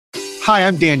Hi,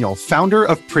 I'm Daniel, founder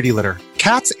of Pretty Litter.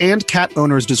 Cats and cat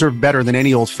owners deserve better than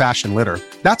any old-fashioned litter.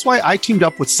 That's why I teamed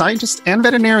up with scientists and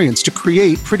veterinarians to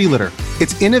create Pretty Litter.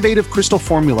 Its innovative crystal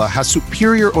formula has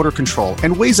superior odor control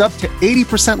and weighs up to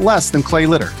 80% less than clay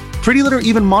litter. Pretty Litter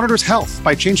even monitors health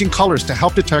by changing colors to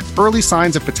help detect early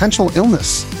signs of potential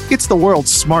illness. It's the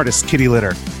world's smartest kitty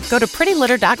litter. Go to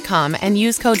prettylitter.com and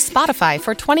use code SPOTIFY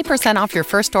for 20% off your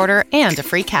first order and a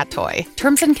free cat toy.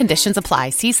 Terms and conditions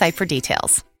apply. See site for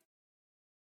details.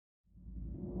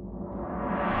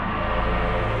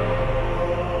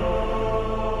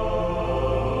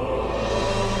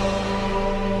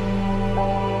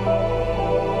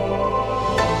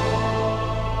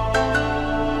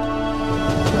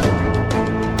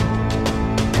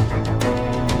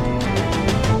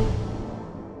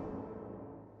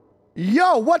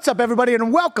 Yo, what's up, everybody,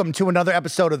 and welcome to another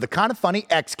episode of the Kinda Funny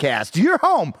Xcast, your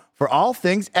home for all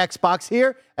things Xbox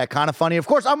here at Kinda Funny. Of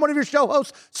course, I'm one of your show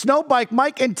hosts, Snowbike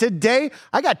Mike, and today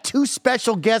I got two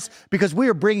special guests because we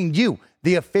are bringing you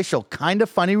the official Kinda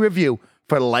Funny review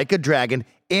for Like a Dragon,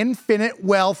 Infinite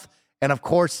Wealth, and of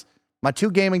course, my two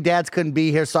gaming dads couldn't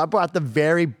be here, so I brought the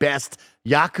very best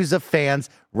Yakuza fans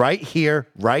right here,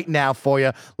 right now for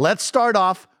you. Let's start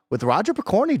off with Roger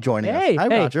Picorni joining us. Hi,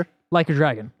 Roger. Like a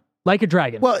Dragon. Like a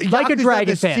Dragon. Well, like a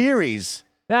Dragon fan. Series.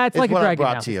 That's Like a Dragon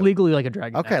now. To you. It's legally Like a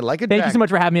Dragon. Okay, now. Like a Dragon. Thank you so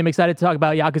much for having me. I'm excited to talk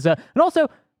about Yakuza and also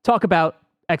talk about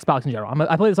Xbox in general.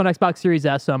 I play this on Xbox Series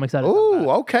S, so I'm excited.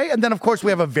 Ooh, okay. And then, of course, we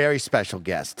have a very special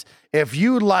guest. If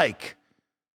you like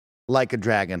a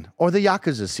Dragon or the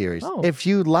Yakuza series, if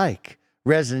you like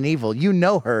Resident Evil, you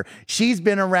know her. She's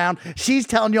been around. She's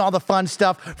telling you all the fun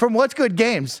stuff from What's Good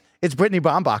Games. It's Brittany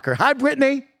Bombacher. Hi,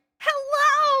 Brittany.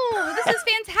 Hello. This is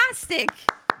fantastic.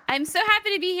 I'm so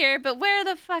happy to be here, but where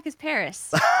the fuck is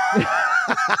Paris?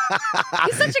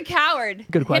 He's such a coward.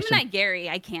 Good question. Him and Gary,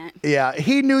 I can't. Yeah,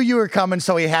 he knew you were coming,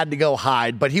 so he had to go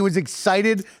hide, but he was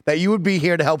excited that you would be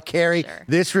here to help carry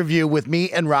this review with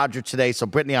me and Roger today. So,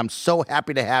 Brittany, I'm so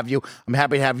happy to have you. I'm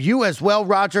happy to have you as well,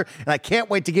 Roger, and I can't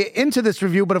wait to get into this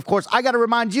review, but of course, I got to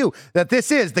remind you that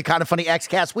this is the Kinda Funny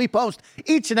Xcast. We post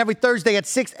each and every Thursday at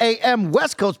 6 a.m.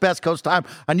 West Coast, Best Coast time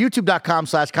on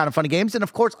youtube.com/KindaFunnyGames, and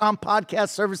of course, on podcast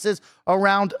services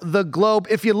around the globe.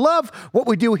 If you love what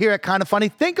we do here at Kinda Funny,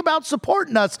 think about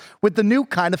supporting us with the new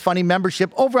Kinda Funny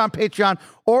membership over on Patreon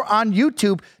or on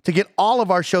YouTube to get all of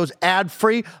our shows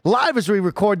ad-free, live as we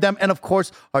record them, and of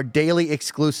course, our daily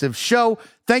exclusive show.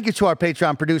 Thank you to our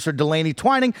Patreon producer, Delaney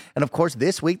Twining. And of course,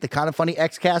 this week, the Kinda Funny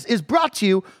Xcast is brought to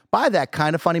you by that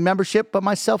Kinda Funny membership, but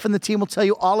myself and the team will tell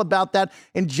you all about that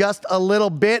in just a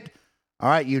little bit. All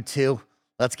right, you two.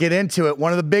 Let's get into it.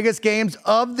 One of the biggest games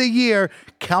of the year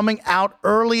coming out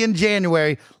early in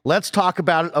January. Let's talk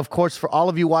about it. Of course, for all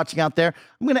of you watching out there,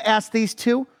 I'm going to ask these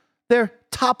two their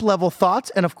top-level thoughts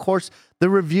and, of course, the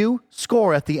review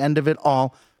score at the end of it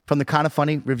all from the Kinda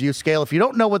Funny review scale. If you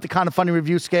don't know what the Kinda Funny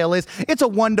review scale is, it's a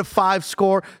 1 to 5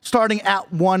 score, starting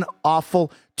at 1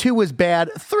 awful, 2 is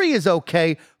bad, 3 is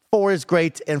okay, 4 is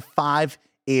great, and 5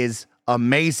 is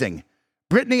amazing.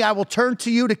 Brittany, I will turn to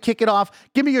you to kick it off.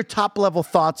 Give me your top-level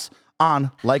thoughts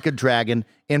on Like a Dragon,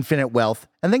 Infinite Wealth,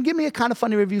 and then give me a Kinda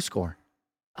Funny review score.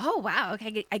 Oh, wow.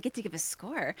 Okay, I get to give a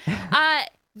score.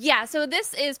 Yeah, so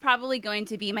this is probably going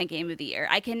to be my game of the year.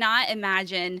 I cannot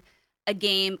imagine a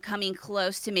game coming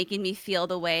close to making me feel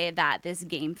the way that this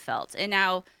game felt. And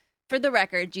now, for the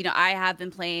record, you know, I have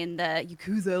been playing the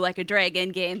Yakuza Like a Dragon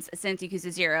games since Yakuza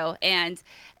 0, and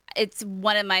it's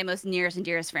one of my most nearest and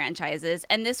dearest franchises.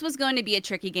 And this was going to be a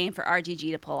tricky game for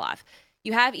RGG to pull off.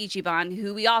 You have Ichiban,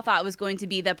 who we all thought was going to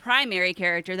be the primary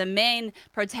character, the main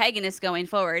protagonist going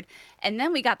forward. And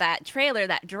then we got that trailer,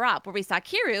 that drop, where we saw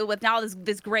Kiryu with now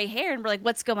this gray hair, and we're like,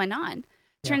 what's going on?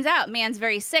 Turns out man's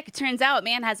very sick. Turns out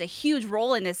man has a huge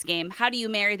role in this game. How do you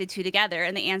marry the two together?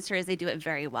 And the answer is they do it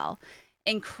very well.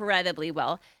 Incredibly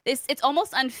well. It's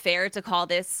almost unfair to call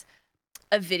this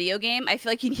a video game. I feel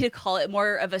like you need to call it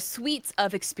more of a suite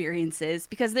of experiences,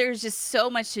 because there's just so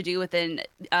much to do within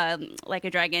Like a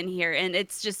Dragon here, and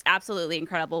it's just absolutely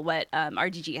incredible what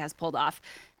RGG has pulled off.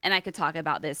 And I could talk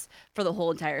about this for the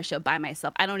whole entire show by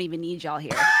myself. I don't even need y'all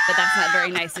here, but that's not very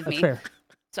nice of me. Fair.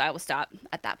 So I will stop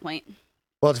at that point.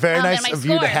 Well, it's very nice of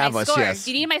you to have us. Yes.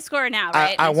 Do you need my score now,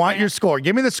 right? I want your score.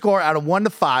 Give me the score out of 1 to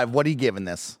 5. What are you giving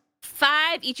this?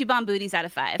 5 Ichiban booties out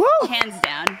of 5. Woo! Hands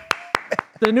down.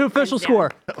 The new official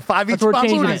score. 5 That's what we're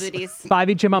changing Ichiban it. booties. 5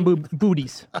 Ichiban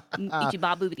booties.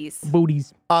 Ichiban booties.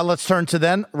 Booties. Let's turn to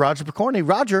then Roger Picorni.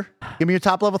 Roger, give me your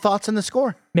top level thoughts on the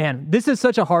score. Man, this is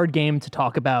such a hard game to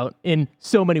talk about in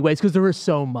so many ways because there is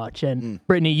so much. And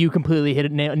Brittany, you completely hit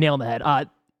it nail on the head.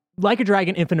 Like a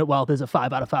Dragon, Infinite Wealth is a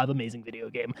 5 out of 5 amazing video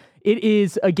game. It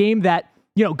is a game that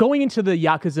going into the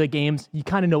Yakuza games, you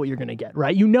kind of know what you're going to get,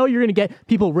 right? You know you're going to get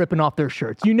people ripping off their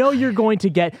shirts. You know you're going to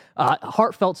get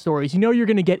heartfelt stories. You know you're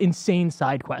going to get insane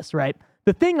side quests, right?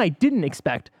 The thing I didn't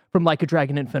expect from Like a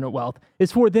Dragon Infinite Wealth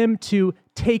is for them to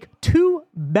take two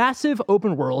massive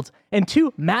open worlds and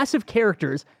two massive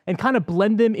characters and kind of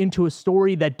blend them into a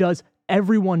story that does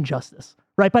everyone justice.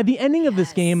 Right? By the ending of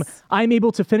this game, I'm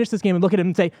able to finish this game and look at it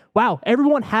and say, wow,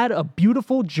 everyone had a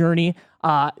beautiful journey.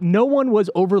 No one was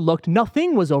overlooked.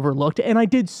 Nothing was overlooked. And I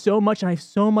did so much, and I have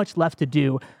so much left to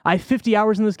do. I have 50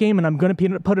 hours in this game, and I'm going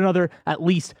to put another at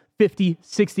least 50,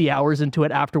 60 hours into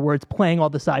it afterwards, playing all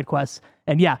the side quests.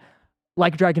 And yeah,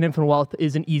 Like a Dragon Infinite Wealth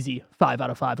is an easy 5 out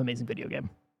of 5 amazing video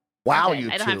game. Wow, okay,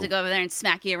 I don't have to go over there and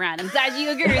smack you around. I'm glad you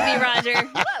agree with me, Roger.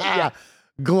 Yeah.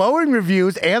 Glowing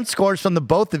reviews and scores from the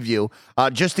both of you.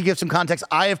 Just to give some context,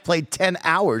 I have played 10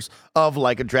 hours of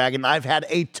Like a Dragon. I've had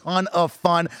a ton of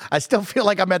fun. I still feel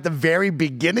like I'm at the very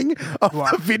beginning of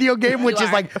the video game, which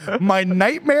is like my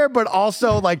nightmare, but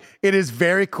also like it is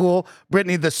very cool.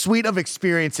 Brittany, the suite of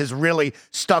experiences really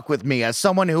stuck with me. As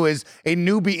someone who is a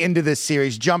newbie into this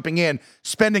series, jumping in,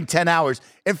 spending 10 hours,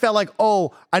 it felt like,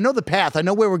 oh, I know the path. I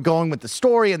know where we're going with the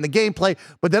story and the gameplay,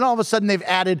 but then all of a sudden they've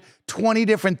added 20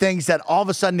 different things that all of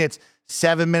a sudden it's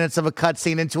 7 minutes of a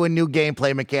cutscene into a new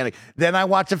gameplay mechanic. Then I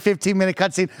watch a 15-minute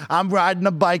cutscene. I'm riding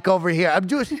a bike over here. I'm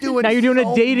just doing Now you're doing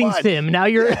so a dating much. sim. Now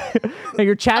you're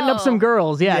chatting up some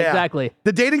girls. Yeah, exactly.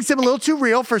 The dating sim a little too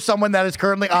real for someone that is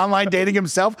currently online dating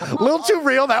himself. A little too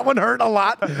real. That one hurt a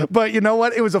lot. But you know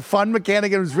what? It was a fun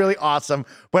mechanic. It was really awesome.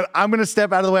 But I'm going to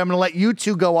step out of the way. I'm going to let you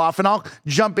two go off, and I'll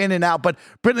jump in and out. But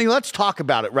Brittany, let's talk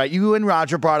about it, right? You and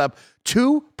Roger brought up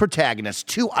two protagonists,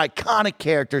 two iconic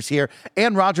characters here,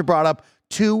 and Roger brought up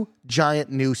two giant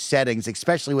new settings,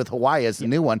 especially with Hawaii as the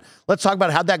new one. Let's talk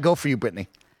about how'd that go for you, Brittany?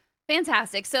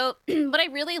 Fantastic. So what I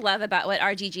really love about what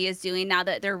RGG is doing now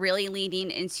that they're really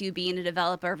leaning into being a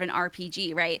developer of an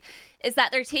RPG, right, is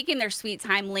that they're taking their sweet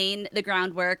time, laying the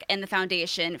groundwork and the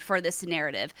foundation for this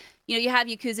narrative. You have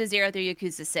Yakuza 0 through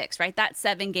Yakuza 6, right? That's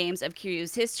 7 games of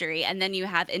Kiryu's history. And then you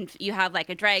have Like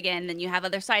a Dragon, then you have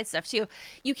other side stuff too.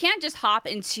 You can't just hop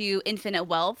into Infinite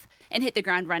Wealth and hit the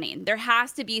ground running. There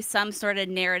has to be some sort of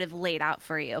narrative laid out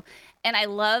for you. And I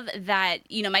love that,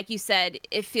 Mike, you said,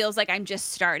 it feels like I'm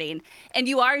just starting. And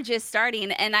you are just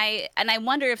starting. And I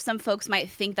wonder if some folks might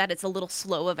think that it's a little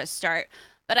slow of a start.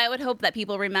 But I would hope that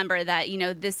people remember that,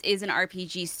 this is an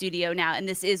RPG studio now, and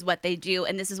this is what they do,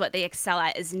 and this is what they excel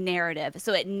at is narrative.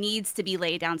 So it needs to be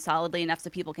laid down solidly enough so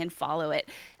people can follow it.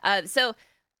 So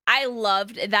I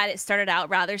loved that it started out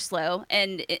rather slow,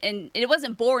 and it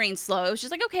wasn't boring slow. It was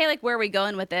just like, okay, like where are we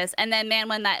going with this? And then, man,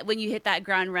 when you hit that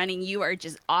ground running, you are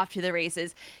just off to the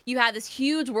races. You have this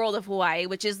huge world of Hawaii,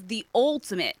 which is the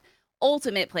ultimate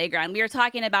playground. We were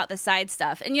talking about the side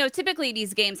stuff. And, typically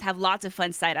these games have lots of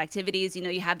fun side activities.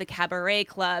 You have the cabaret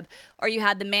club, or you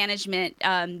had the management,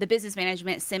 the business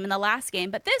management sim in the last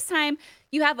game. But this time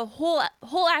you have a whole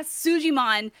ass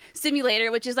Sujimon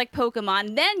simulator, which is like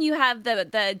Pokemon. Then you have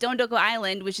the Dondoko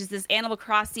Island, which is this Animal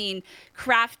Crossing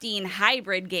crafting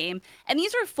hybrid game. And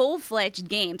these are full-fledged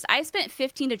games. I spent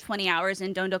 15 to 20 hours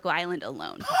in Dondoko Island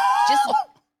alone. Just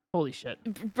Holy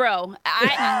shit. Bro,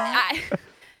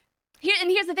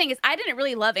 Here's the thing is I didn't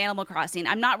really love Animal Crossing.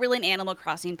 I'm not really an Animal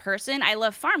Crossing person. I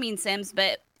love farming sims,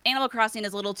 but Animal Crossing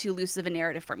is a little too loose of a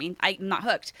narrative for me. I'm not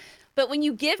hooked. But when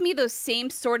you give me those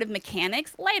same sort of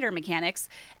mechanics, lighter mechanics,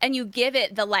 and you give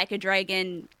it the Like a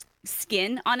Dragon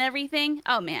skin on everything,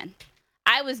 oh man.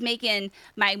 I was making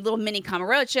my little mini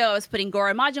Kamurocho. I was putting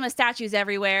Goro Majima statues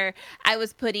everywhere. I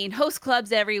was putting host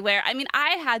clubs everywhere. I mean,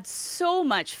 I had so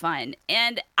much fun.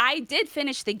 And I did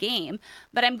finish the game,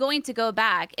 but I'm going to go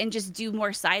back and just do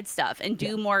more side stuff and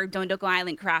do more Dondoko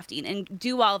Island crafting and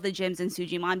do all of the gyms in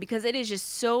Sujimon because it is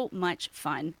just so much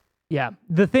fun. Yeah.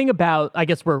 The thing about, I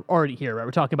guess we're already here, right?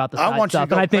 We're talking about the side I want stuff. you to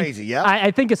go and I think, crazy, yeah?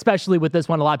 I think especially with this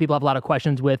one, a lot of people have a lot of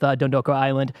questions with Dondoko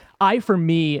Island. For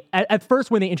me, at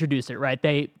first when they introduce it, right,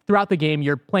 throughout the game,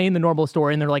 you're playing the normal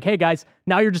story and they're like, hey guys,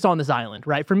 now you're just on this island,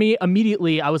 right? For me,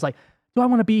 immediately I was like, do I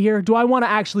want to be here? Do I want to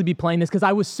actually be playing this? Because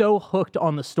I was so hooked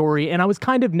on the story and I was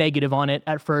kind of negative on it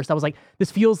at first. I was like,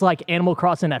 this feels like Animal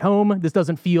Crossing at home. This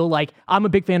doesn't feel like, I'm a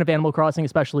big fan of Animal Crossing,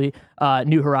 especially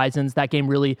New Horizons. That game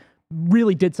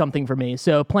really did something for me.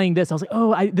 So playing this, I was like,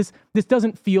 oh, this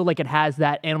doesn't feel like it has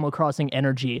that Animal Crossing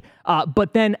energy.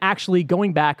 But then actually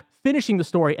going back, finishing the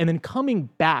story, and then coming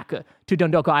back to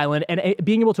Dondoko Island and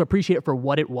being able to appreciate it for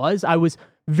what it was, I was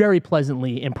very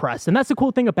pleasantly impressed. And that's the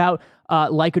cool thing about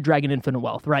Like a Dragon Infinite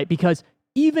Wealth, right? Because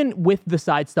even with the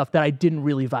side stuff that I didn't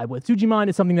really vibe with, Sujimon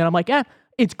is something that I'm like,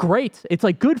 it's great. It's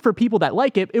like good for people that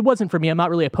like it. It wasn't for me. I'm not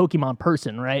really a Pokemon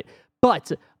person, right?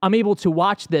 But I'm able to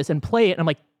watch this and play it. And I'm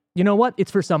like, you know what?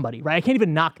 It's for somebody, right? I can't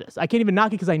even knock this. I can't even knock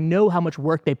it because I know how much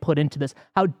work they put into this,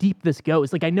 how deep this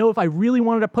goes. Like, I know if I really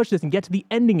wanted to push this and get to the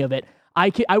ending of it,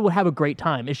 I would have a great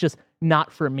time. It's just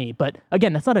not for me. But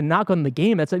again, that's not a knock on the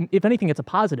game. If anything, it's a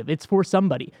positive. It's for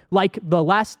somebody. Like the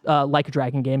last Like a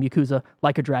Dragon game, Yakuza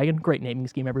Like a Dragon, great naming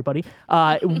scheme, everybody.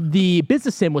 The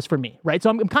business sim was for me, right? So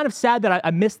I'm kind of sad that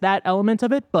I missed that element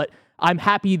of it, but I'm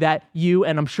happy that you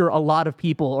and I'm sure a lot of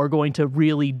people are going to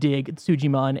really dig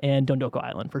Sujimon and Dondoko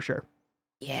Island for sure.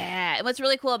 Yeah, and what's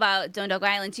really cool about Dondoko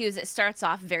Island too is it starts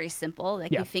off very simple.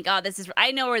 Like you think, oh,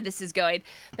 I know where this is going.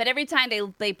 But every time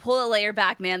they pull a layer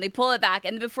back, man, they pull it back,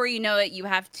 and before you know it, you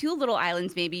have 2 little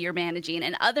islands maybe you're managing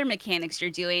and other mechanics you're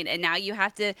doing, and now you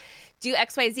have to do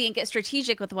XYZ and get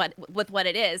strategic with what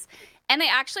it is. And I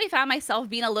actually found myself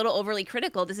being a little overly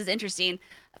critical. This is interesting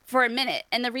for a minute.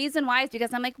 And the reason why is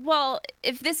because I'm like, well,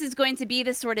 if this is going to be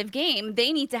this sort of game,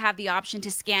 they need to have the option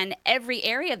to scan every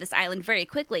area of this island very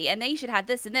quickly. And they should have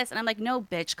this and this. And I'm like, no,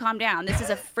 bitch, calm down. This is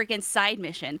a freaking side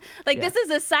mission. Like, this is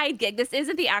a side gig. This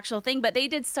isn't the actual thing. But they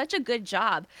did such a good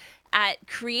job at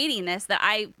creating this that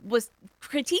I was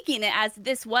critiquing it as if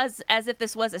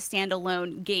this was a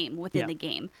standalone game within the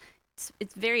game.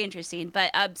 It's very interesting.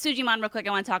 But Sujimon, real quick,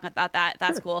 I want to talk about that.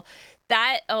 That's cool.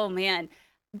 Oh man,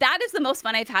 that is the most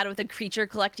fun I've had with a creature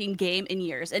collecting game in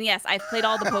years. And yes, I've played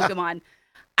all the Pokemon.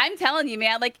 I'm telling you,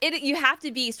 man, like you have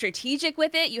to be strategic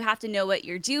with it. You have to know what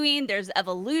you're doing. There's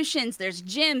evolutions, there's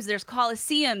gyms, there's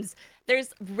coliseums,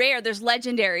 there's rare, there's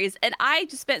legendaries. And I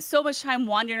just spent so much time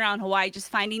wandering around Hawaii, just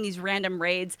finding these random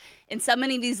raids and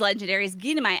summoning these legendaries,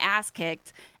 getting my ass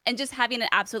kicked, and just having an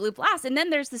absolute blast. And then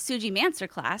there's the Sujimancer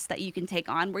class that you can take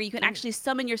on, where you can actually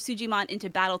summon your Sujimon into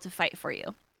battle to fight for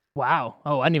you. Wow.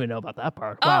 Oh, I didn't even know about that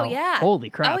part. Wow. Oh, yeah. Holy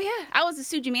crap. Oh, yeah. I was a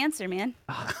Sujimancer, man.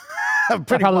 That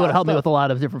probably would have helped me with a lot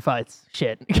of different fights.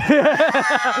 Shit. No,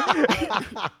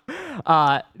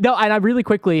 and I really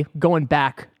quickly, going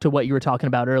back to what you were talking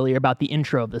about earlier about the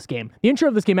intro of this game. The intro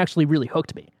of this game actually really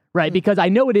hooked me, right? Because I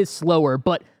know it is slower,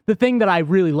 but the thing that I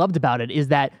really loved about it is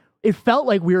that it felt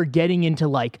like we were getting into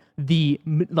the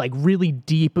really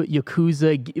deep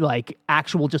Yakuza,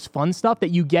 actual just fun stuff that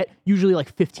you get usually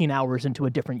 15 hours into a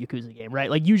different Yakuza game,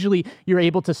 right? Like usually you're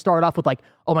able to start off with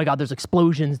oh my God, there's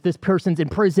explosions, this person's in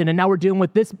prison, and now we're dealing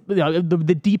with this,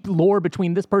 the deep lore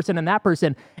between this person and that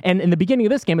person. And in the beginning of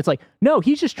this game, it's no,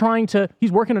 he's just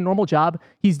he's working a normal job.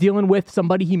 He's dealing with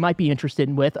somebody he might be interested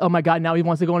in with. Oh my God, now he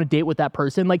wants to go on a date with that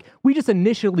person. We just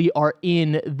initially are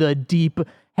in the deep,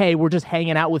 hey, we're just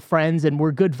hanging out with friends and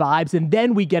we're good vibes. And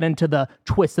then we get into the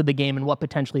twist of the game and what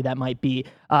potentially that might be.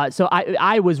 So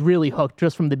I was really hooked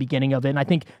just from the beginning of it. And I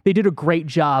think they did a great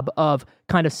job of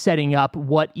kind of setting up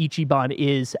what Ichiban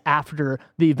is after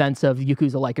the events of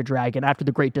Yakuza Like a Dragon, after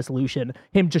the Great Dissolution,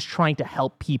 him just trying to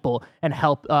help people and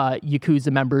help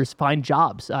Yakuza members find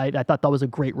jobs. I thought that was a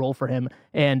great role for him.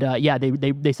 And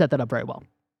they set that up very well.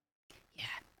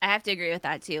 I have to agree with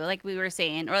that too. Like we were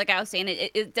saying, or like I was saying,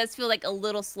 it does feel a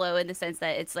little slow in the sense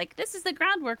that it's this is the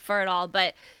groundwork for it all.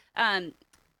 But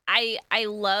I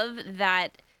love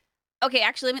that. Okay,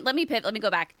 actually, let me pivot. Let me go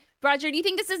back. Roger, do you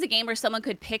think this is a game where someone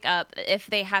could pick up if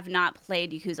they have not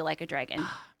played Yakuza Like a Dragon?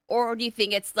 Or do you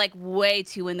think it's way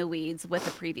too in the weeds with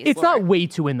the previous It's lore? not way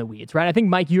too in the weeds, right? I think,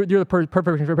 Mike, you're the perfect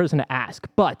person to ask.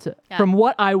 But from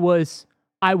what I was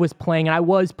playing, and I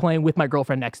was playing with my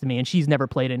girlfriend next to me, and she's never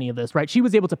played any of this, right? She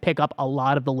was able to pick up a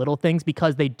lot of the little things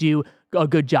because they do a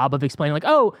good job of explaining,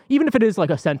 oh, even if it is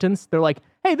a sentence, they're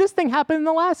hey, this thing happened in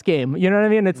the last game. You know what I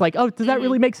mean? It's oh, does that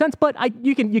really make sense? But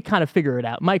you kind of figure it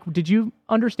out. Mike, did you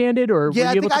understand it, or were you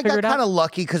able to figure it out? Yeah, I think I got kind of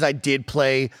lucky because I did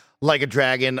play Like a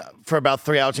Dragon for about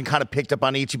 3 hours and kind of picked up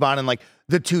on Ichiban and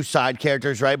the 2 side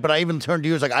characters, right? But I even turned to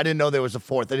you, I didn't know there was a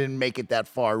 4th. I didn't make it that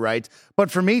far, right?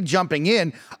 But for me, jumping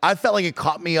in, I felt like it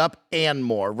caught me up and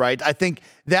more, right? I think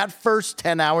that first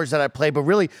 10 hours that I played, but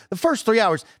really the first 3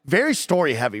 hours, very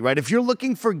story heavy, right? If you're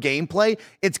looking for gameplay,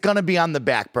 it's going to be on the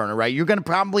back burner, right? You're going to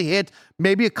probably hit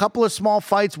maybe a couple of small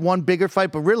fights, one bigger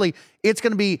fight, but really it's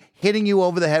going to be hitting you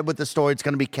over the head with the story. It's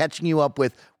going to be catching you up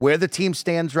with where the team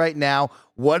stands right now,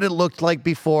 what it looked like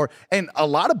before, and a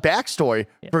lot of backstory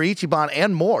for Ichiban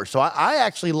and more. So I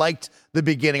actually liked the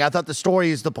beginning. I thought the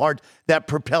story is the part that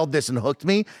propelled this and hooked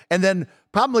me. And then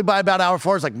probably by about hour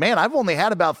 4, it's man, I've only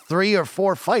had about 3 or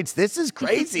 4 fights. This is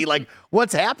crazy.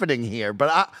 What's happening here?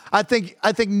 But I think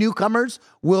newcomers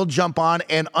will jump on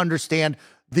and understand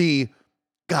the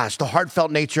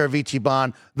heartfelt nature of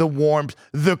Ichiban, the warmth,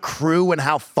 the crew, and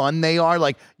how fun they are.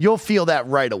 You'll feel that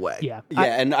right away. Yeah. Yeah,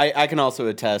 and I can also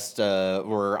attest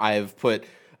where I've put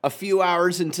a few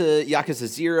hours into Yakuza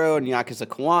 0 and Yakuza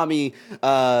Kiwami,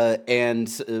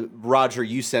 and Roger,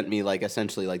 you sent me like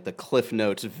essentially like the Cliff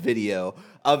Notes video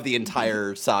of the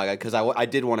entire saga because I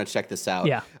did want to check this out.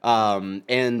 Yeah.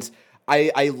 And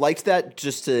I liked that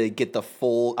just to get the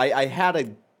full. I had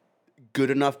a good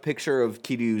enough picture of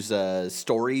Kiryu's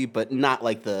story, but not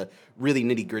like the really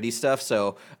nitty gritty stuff.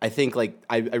 So I think like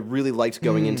I really liked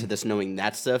going into this knowing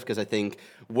that stuff because I think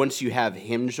once you have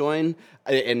him join,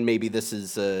 and maybe this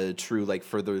is true like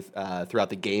further throughout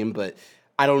the game, but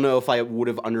I don't know if I would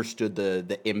have understood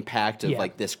the impact of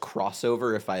like this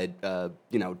crossover if I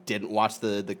didn't watch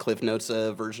the Cliff Notes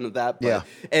version of that. But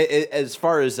as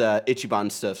far as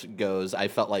Ichiban stuff goes, I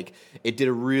felt like it did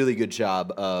a really good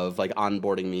job of like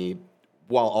onboarding me.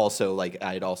 While also, like,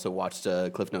 I had also watched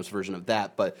Cliff Notes version of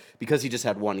that, but because he just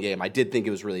had one game, I did think it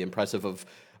was really impressive of,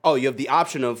 oh, you have the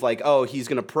option of, like, oh, he's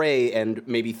going to pray and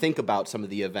maybe think about some of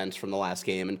the events from the last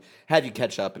game and have you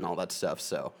catch up and all that stuff,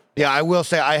 so. Yeah, I will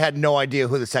say I had no idea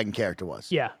who the second character was.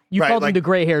 Yeah, you called him the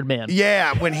gray-haired man.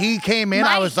 Yeah, when he came in,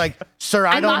 I was like, sir,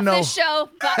 I don't know. This show,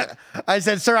 but... I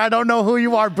said, sir, I don't know who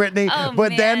you are, Brittany.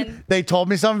 But then they told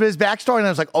me some of his backstory, and I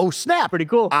was like, oh, snap. Pretty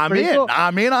cool. I'm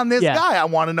in on this guy. I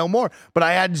want to know more. But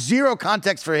I had zero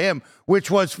context for him, which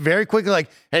was very quickly like,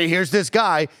 hey, here's this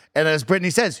guy. And as Brittany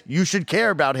says, you should care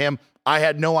about him. I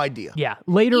had no idea. Yeah.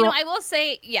 Later on, I will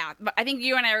say, I think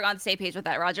you and I are on the same page with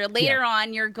that, Roger. Later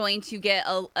on, you're going to get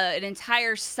an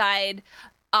entire side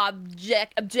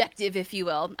objective, if you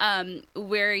will,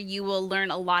 where you will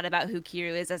learn a lot about who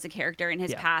Kiryu is as a character in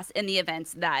his past and the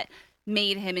events that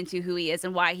made him into who he is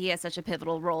and why he has such a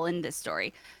pivotal role in this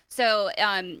story. So,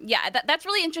 that's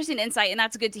really interesting insight, and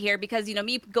that's good to hear because,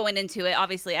 me going into it,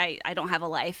 obviously I don't have a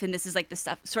life, and this is like the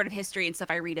stuff, sort of history and stuff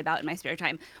I read about in my spare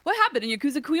time. What happened in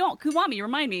Yakuza Kiwami?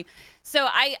 Remind me. So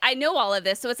I know all of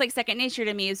this, so it's like second nature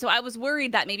to me. So I was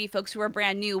worried that maybe folks who are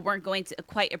brand new weren't going to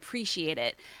quite appreciate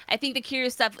it. I think the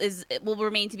curious stuff will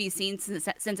remain to be seen since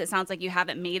it sounds like you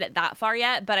haven't made it that far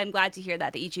yet, but I'm glad to hear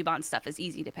that the Ichiban stuff is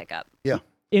easy to pick up. Yeah.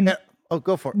 Oh,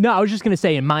 go for it. No, I was just going to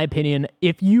say, in my opinion,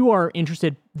 if you are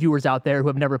interested, viewers out there who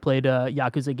have never played a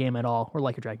Yakuza game at all, or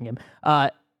like a Dragon game,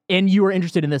 and you are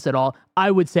interested in this at all,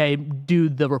 I would say do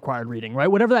the required reading, right?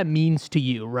 Whatever that means to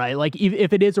you, right? Like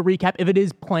if it is a recap, if it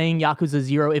is playing Yakuza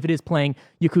 0, if it is playing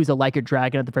Yakuza Like a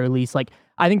Dragon at the very least, like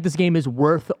I think this game is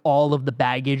worth all of the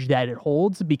baggage that it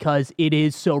holds because it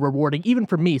is so rewarding. Even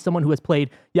for me, someone who has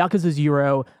played Yakuza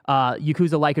 0,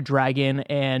 Yakuza Like a Dragon,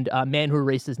 and Man Who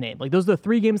Erased His Name. Like those are the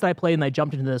 3 games that I played and I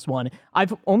jumped into this one.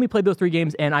 I've only played those 3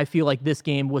 games and I feel like this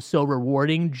game was so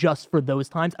rewarding just for those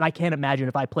times. And I can't imagine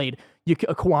if I played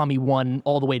Kiwami 1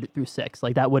 all the way through 6.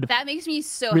 Like that makes me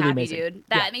so really happy, amazing. dude.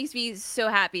 That makes me so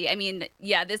happy. I mean,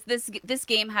 this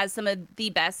game has some of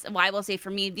the best, well, I will say for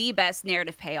me, the best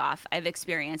narrative payoff I've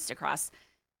experienced across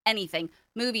anything.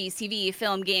 Movies, TV,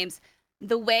 film, games.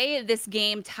 The way this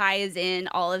game ties in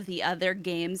all of the other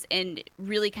games and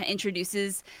really kind of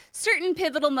introduces certain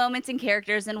pivotal moments and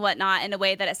characters and whatnot in a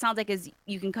way that it sounds like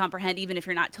you can comprehend even if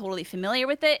you're not totally familiar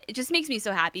with it. It just makes me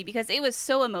so happy because it was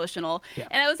so emotional. Yeah.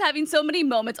 And I was having so many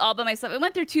moments all by myself. I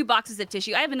went through 2 boxes of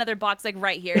tissue. I have another box like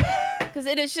right here because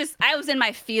it is just, I was in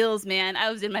my feels, man.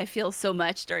 I was in my feels so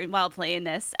much while playing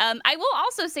this. I will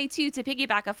also say too, to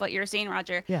piggyback off what you were saying,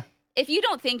 Roger. Yeah. If you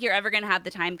don't think you're ever going to have the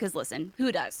time, because listen,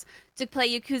 who does, to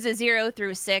play Yakuza 0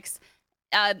 through 6,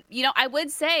 I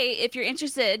would say if you're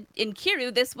interested in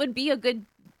Kiryu, this would be a good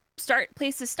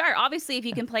place to start. Obviously, if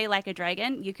you can play Like a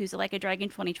Dragon, Yakuza Like a Dragon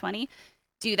 2020,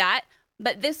 do that.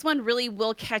 But this one really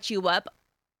will catch you up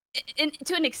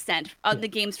to an extent on the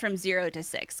games from 0 to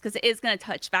 6, because it is going to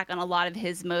touch back on a lot of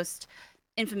his most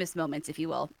infamous moments, if you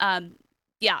will.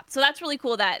 So that's really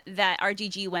cool that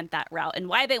RGG went that route, and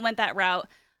why they went that route,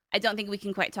 I don't think we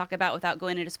can quite talk about without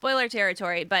going into spoiler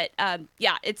territory, but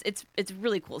it's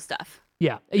really cool stuff.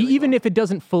 Yeah, really even cool. if it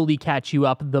doesn't fully catch you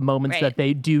up, the moments that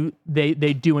they do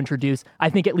introduce, I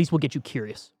think at least will get you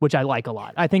curious, which I like a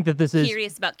lot. I think that this is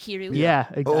curious about Kiryu. Yeah,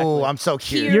 exactly. Oh, I'm so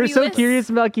curious. You're so curious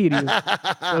about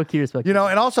Kiryu. So curious about Kiryu.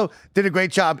 And also did a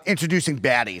great job introducing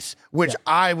baddies, which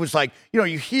I was like, you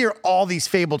hear all these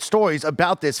fabled stories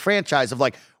about this franchise of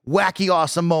like wacky,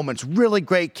 awesome moments, really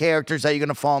great characters that you're going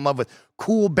to fall in love with,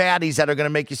 cool baddies that are going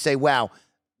to make you say, wow.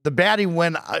 The baddie,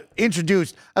 when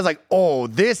introduced, I was like, oh,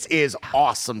 this is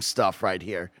awesome stuff right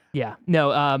here. Yeah. No,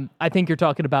 I think you're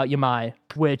talking about Yamai,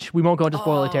 which we won't go into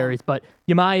spoiler territories, but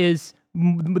Yamai is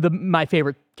my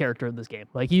favorite character in this game.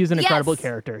 Like, he is an incredible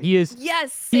character. He is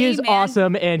Yes. He is man.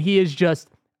 awesome, and he is just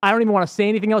I don't even want to say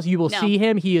anything else. You will see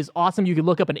him. He is awesome. You can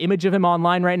look up an image of him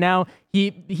online right now.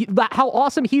 How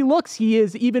awesome he looks. He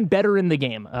is even better in the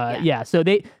game. So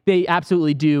they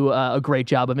absolutely do a great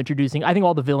job of introducing. I think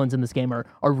all the villains in this game are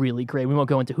really great. We won't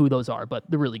go into who those are, but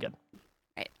they're really good.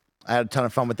 Right. I had a ton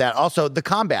of fun with that. Also, the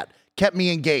combat kept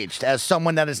me engaged as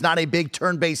someone that is not a big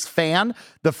turn-based fan.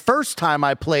 The first time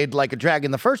I played Like a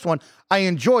Dragon, the first one, I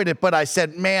enjoyed it, but I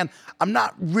said, man, I'm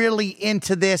not really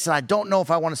into this, and I don't know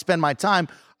if I want to spend my time.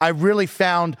 I really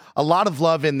found a lot of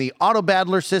love in the auto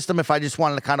battler system if I just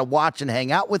wanted to kind of watch and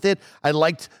hang out with it. I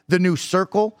liked the new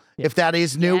circle, if that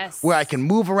is new, where I can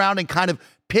move around and kind of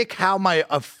pick how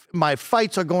my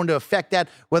fights are going to affect that,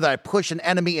 whether I push an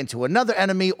enemy into another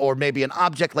enemy or maybe an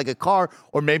object like a car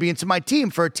or maybe into my team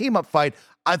for a team-up fight.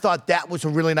 I thought that was a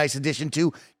really nice addition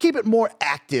to keep it more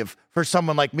active for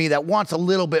someone like me that wants a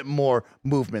little bit more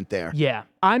movement there. Yeah,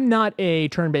 I'm not a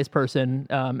turn-based person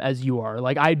as you are.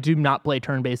 Like, I do not play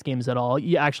turn-based games at all.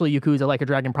 Actually, Yakuza Like a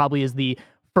Dragon probably is the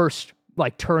first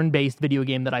like turn-based video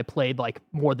game that I played like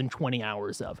more than 20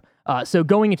 hours of. So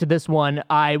going into this one,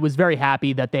 I was very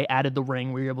happy that they added the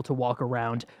ring where you're able to walk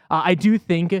around. I do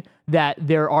think that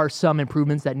there are some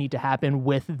improvements that need to happen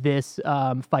with this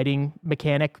fighting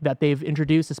mechanic that they've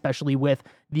introduced, especially with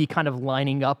the kind of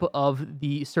lining up of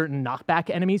the certain knockback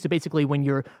enemies. So basically when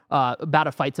you're about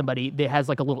to fight somebody, it has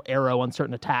like a little arrow on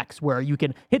certain attacks where you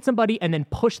can hit somebody and then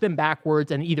push them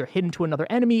backwards and either hit into another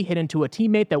enemy, hit into a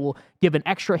teammate that will give an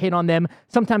extra hit on them.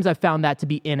 Sometimes I've found that to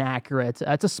be inaccurate.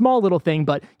 It's a small little thing,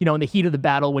 but in the heat of the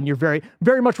battle, when you're very,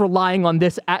 very much relying on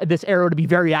this arrow to be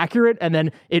very accurate, and then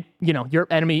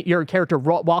your character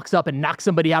walks up and knocks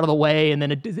somebody out of the way, and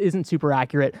then it isn't super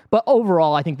accurate. But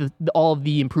overall, I think all of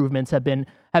the improvements have been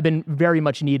very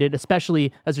much needed,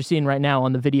 especially as we're seeing right now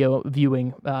on the video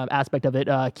viewing aspect of it.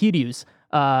 Kiryu's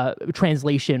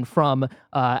translation from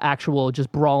actual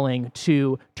just brawling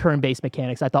to turn-based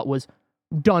mechanics, I thought was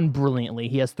done brilliantly.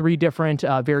 He has 3 different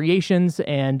variations,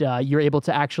 and you're able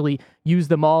to actually use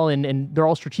them all, and they're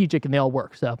all strategic and they all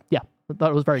work. So yeah, I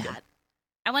thought it was very good.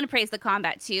 I want to praise the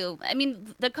combat too. I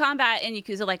mean, the combat in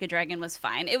Yakuza Like a Dragon was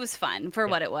fine. It was fun for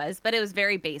what it was, but it was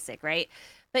very basic, right?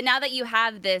 But now that you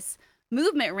have this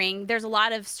movement ring, there's a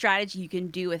lot of strategy you can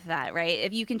do with that, right?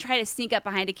 If you can try to sneak up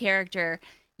behind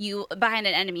behind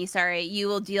an enemy, you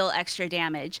will deal extra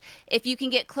damage. If you can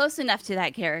get close enough to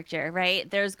that character, right,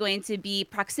 there's going to be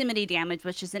proximity damage,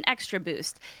 which is an extra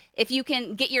boost. If you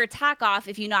can get your attack off,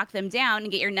 if you knock them down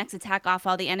and get your next attack off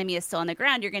while the enemy is still on the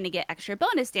ground, you're going to get extra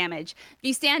bonus damage. If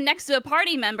you stand next to a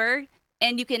party member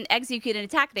and you can execute an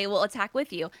attack, they will attack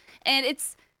with you. And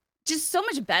it's just so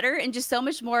much better and just so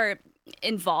much more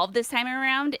involved this time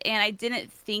around, and I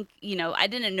didn't think, I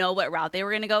didn't know what route they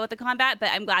were going to go with the combat, but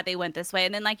I'm glad they went this way.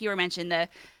 And then, like you were mentioned, the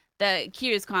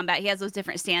Kiryu's combat, he has those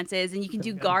different stances, and you can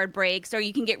do guard breaks, or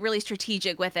you can get really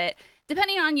strategic with it,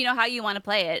 depending on how you want to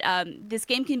play it. This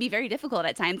game can be very difficult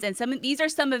at times, and these are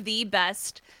some of the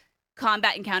best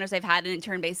combat encounters I've had in a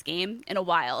turn-based game in a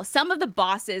while. Some of the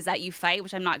bosses that you fight,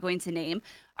 which I'm not going to name,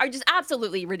 are just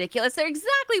absolutely ridiculous. They're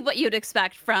exactly what you'd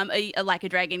expect from a Like a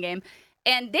Dragon game.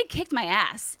 And they kicked my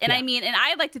ass. And I mean, and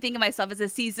I like to think of myself as a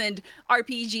seasoned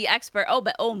RPG expert.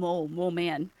 Oh,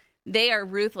 man, they are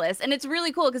ruthless. And it's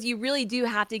really cool because you really do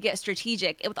have to get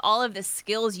strategic with all of the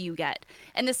skills you get.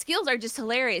 And the skills are just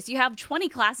hilarious. You have 20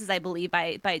 classes, I believe,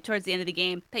 by towards the end of the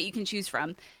game that you can choose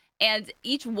from. And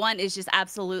each one is just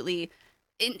absolutely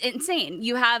insane.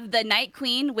 You have the Night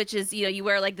Queen, which is, you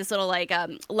wear like this little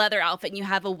leather outfit, and you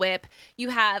have a whip. You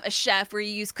have a chef where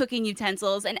you use cooking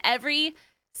utensils, and every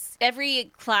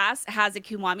class has a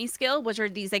Kiwami skill, which are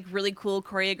these like really cool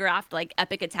choreographed like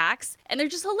epic attacks, and they're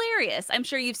just hilarious. I'm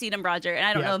sure you've seen them, Roger, and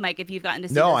I don't know, Mike, if you've gotten to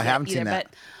see No, those I haven't either, seen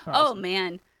that. But oh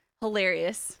man,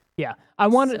 hilarious. Yeah, I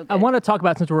want to talk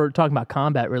about, since we're talking about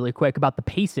combat really quick, about the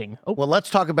pacing. Well, let's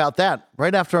talk about that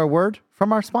right after a word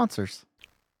from our sponsors.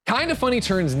 Kinda Funny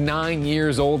turns 9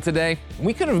 years old today.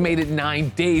 We could have made it 9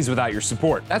 days without your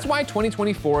support. That's why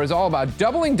 2024 is all about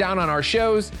doubling down on our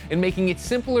shows and making it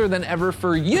simpler than ever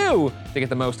for you to get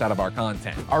the most out of our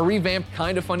content. Our revamped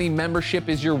Kinda Funny membership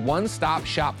is your one-stop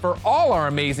shop for all our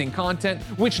amazing content,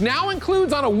 which now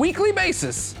includes on a weekly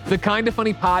basis the Kinda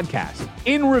Funny podcast,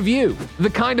 In Review, the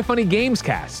Kinda Funny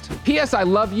Gamescast, P.S. I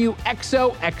Love You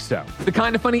XOXO, the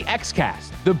Kinda Funny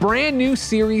Xcast, the brand new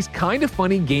series Kinda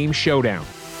Funny Game Showdown.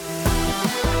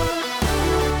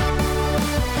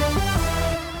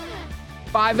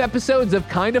 5 episodes of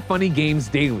Kinda Funny Games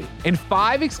daily, and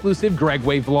 5 exclusive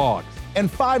Gregway vlogs. And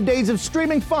 5 days of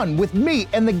streaming fun with me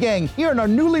and the gang here in our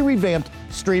newly revamped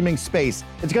streaming space.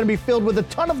 It's going to be filled with a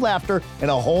ton of laughter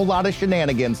and a whole lot of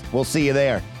shenanigans. We'll see you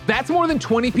there. That's more than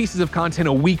 20 pieces of content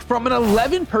a week from an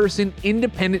 11-person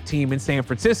independent team in San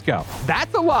Francisco.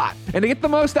 That's a lot. And to get the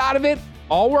most out of it,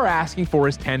 all we're asking for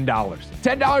is $10.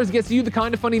 $10 gets you the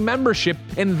Kinda Funny membership,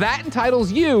 and that entitles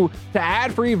you to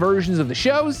ad-free versions of the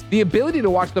shows, the ability to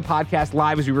watch the podcast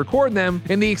live as we record them,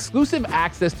 and the exclusive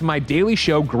access to my daily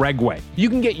show, Greg Way. You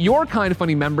can get your Kinda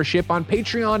Funny membership on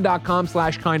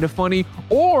patreon.com/kindafunny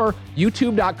or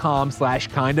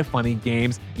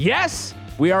youtube.com/kindafunnygames. Yes,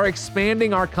 we are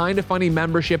expanding our Kinda Funny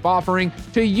membership offering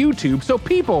to YouTube so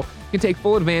people can take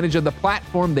full advantage of the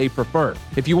platform they prefer.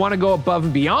 If you want to go above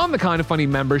and beyond the Kinda Funny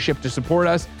membership to support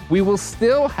us, we will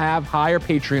still have higher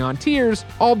Patreon tiers,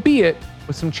 albeit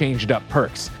with some changed up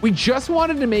perks. We just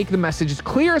wanted to make the message as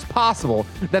clear as possible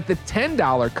that the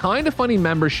 $10 Kinda Funny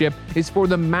membership is for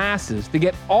the masses to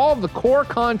get all the core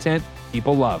content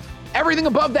people love. Everything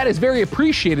above that is very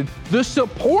appreciated. The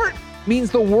support means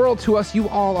the world to us. You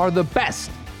all are the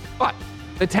best. But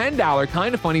the $10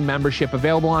 Kinda Funny membership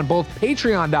available on both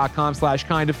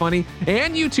patreon.com/kindafunny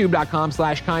and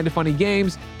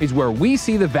youtube.com/kindafunnygames is where we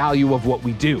see the value of what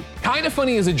we do. Kinda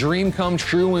Funny is a dream come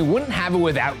true, and we wouldn't have it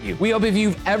without you. We hope if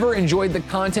you've ever enjoyed the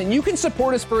content, you can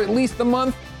support us for at least a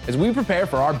month as we prepare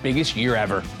for our biggest year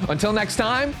ever. Until next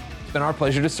time, it's been our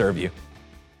pleasure to serve you.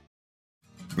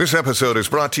 This episode is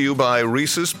brought to you by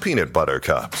Reese's Peanut Butter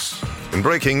Cups. In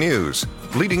breaking news,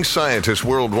 leading scientists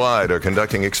worldwide are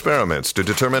conducting experiments to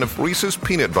determine if Reese's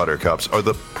Peanut Butter Cups are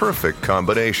the perfect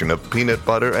combination of peanut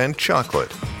butter and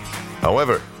chocolate.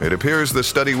 However, it appears the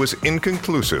study was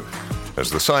inconclusive,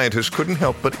 as the scientists couldn't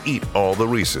help but eat all the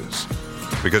Reese's.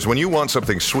 Because when you want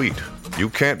something sweet, you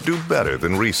can't do better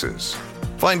than Reese's.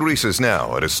 Find Reese's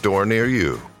now at a store near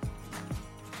you.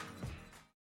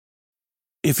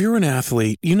 If you're an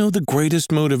athlete, you know the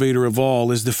greatest motivator of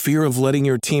all is the fear of letting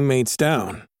your teammates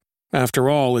down.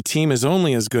 After all, a team is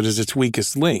only as good as its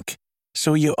weakest link.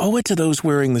 So you owe it to those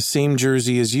wearing the same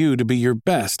jersey as you to be your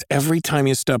best every time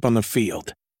you step on the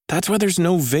field. That's why there's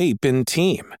no vape in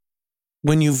team.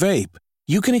 When you vape,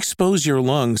 you can expose your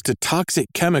lungs to toxic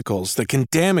chemicals that can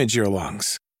damage your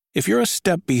lungs. If you're a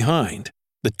step behind,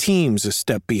 the team's a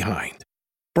step behind.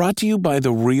 Brought to you by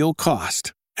The Real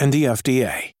Cost and the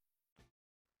FDA.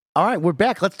 All right, we're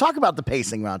back. Let's talk about the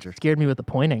pacing, Roger. Scared me with the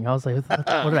pointing. I was like, what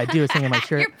did I do? Singing my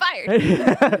shirt. You're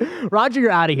fired. Roger, you're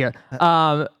out of here.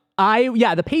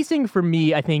 The pacing for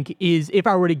me, I think, is if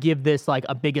I were to give this like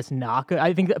a biggest knock,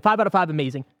 I think that 5 out of 5,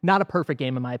 amazing. Not a perfect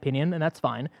game in my opinion, and that's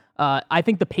fine. I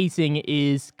think the pacing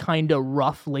is kind of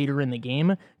rough later in the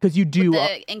game because you do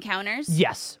the encounters.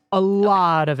 Yes, a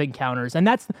lot of encounters, and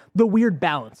that's the weird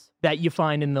balance that you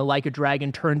find in the Like a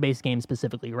Dragon turn-based game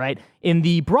specifically, right? In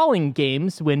the brawling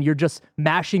games, when you're just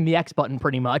mashing the X button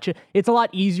pretty much, it's a lot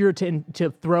easier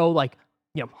to throw like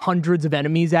hundreds of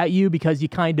enemies at you because you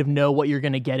kind of know what you're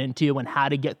going to get into and how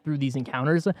to get through these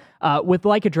encounters. With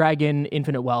Like a Dragon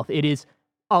Infinite Wealth, it is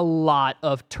a lot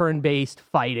of turn-based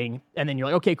fighting, and then you're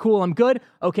like, okay, cool, I'm good.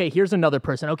 Okay, here's another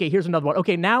person. Okay, here's another one.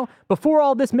 Okay, now, before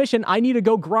all this mission, I need to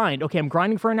go grind. Okay, I'm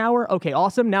grinding for an hour. Okay,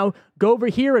 awesome. Now, go over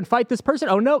here and fight this person.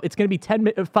 Oh, no, it's going to be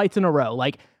 10 fights in a row.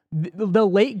 Like, the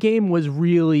late game was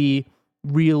really,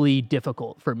 really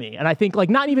difficult for me. And I think, like,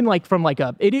 not even, like, from, like,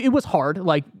 it was hard.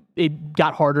 Like, it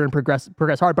got harder and progressed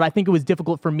hard, but I think it was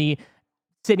difficult for me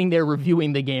sitting there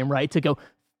reviewing the game, right, to go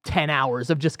 10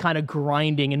 hours of just kind of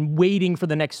grinding and waiting for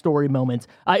the next story moments.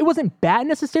 It wasn't bad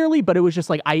necessarily, but it was just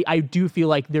like, I do feel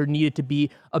like there needed to be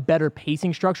a better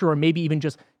pacing structure, or maybe even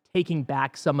just taking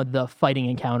back some of the fighting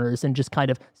encounters and just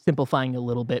kind of simplifying a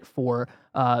little bit for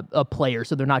a player,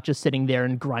 so they're not just sitting there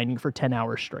and grinding for 10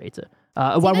 hours straight.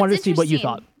 I wanted to see what you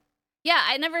thought. Yeah,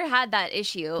 I never had that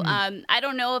issue. I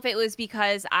don't know if it was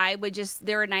because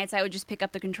there were nights I would just pick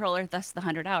up the controller, thus the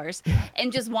 100 hours,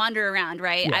 and just wander around,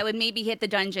 right? Yeah. I would maybe hit the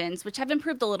dungeons, which have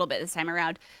improved a little bit this time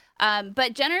around.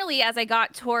 But generally, as I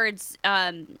got towards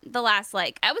the last,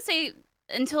 I would say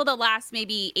until the last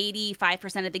maybe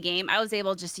 85% of the game, I was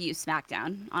able just to use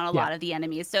Smackdown on a lot of the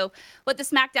enemies. So what the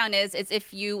Smackdown is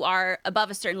if you are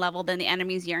above a certain level than the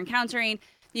enemies you're encountering,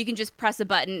 you can just press a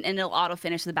button and it'll auto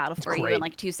finish the battle for you in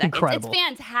like 2 seconds. Incredible. It's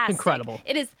fantastic. Incredible.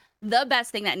 It is the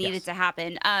best thing that needed to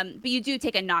happen. But you do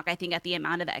take a knock, I think, at the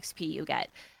amount of XP you get.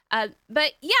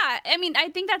 But yeah, I mean, I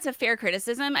think that's a fair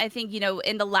criticism. I think,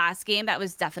 in the last game, that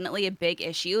was definitely a big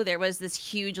issue. There was this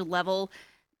huge level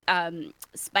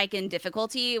spike in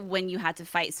difficulty when you had to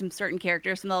fight some certain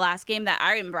characters from the last game that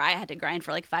I remember I had to grind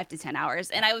for like 5 to 10 hours.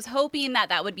 And I was hoping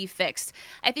that would be fixed.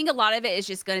 I think a lot of it is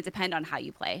just going to depend on how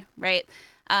you play, right?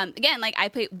 Again, like I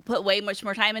put way much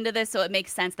more time into this, so it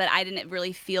makes sense that I didn't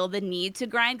really feel the need to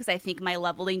grind because I think my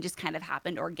leveling just kind of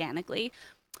happened organically.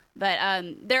 But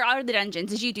there are the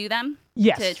dungeons. Did you do them?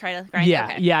 Yes. To try to grind? Yeah,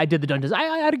 Okay. yeah, I did the dungeons. I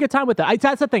had a good time with that.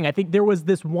 That's the thing. I think there was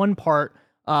this one part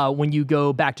when you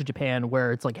go back to Japan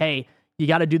where it's like, hey, you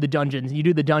got to do the dungeons. You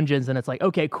do the dungeons, and it's like,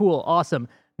 okay, cool, awesome.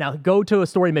 Now go to a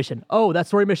story mission. Oh, that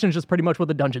story mission is just pretty much what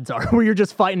the dungeons are, where you're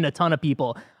just fighting a ton of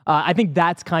people. I think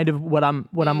that's kind of what I'm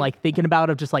like thinking about,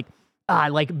 of just like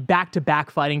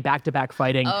back-to-back fighting.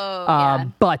 Oh, yeah.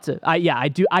 But I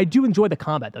do enjoy the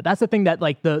combat though. That's the thing that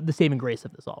like the saving grace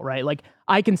of this all, right? Like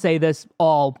I can say this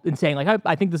all in saying like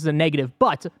I think this is a negative,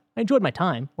 but I enjoyed my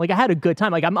time. Like I had a good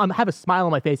time. Like I have a smile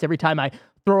on my face every time I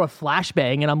throw a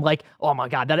flashbang, and I'm like, oh my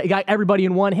god, that got everybody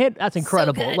in one hit. That's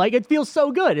incredible. good. Like it feels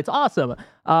so good. It's awesome.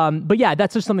 But yeah,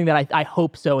 that's just something that I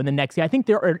hope so in the next game. I think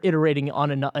they're iterating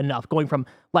on enough, going from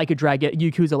Like a Dragon,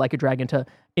 Yakuza Like a Dragon to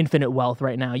Infinite Wealth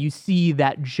right now. You see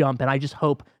that jump, and I just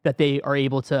hope that they are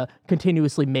able to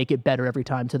continuously make it better every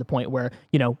time, to the point where,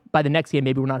 by the next game,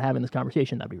 maybe we're not having this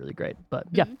conversation. That'd be really great. But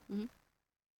yeah. Mm-hmm.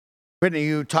 Brittany,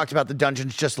 you talked about the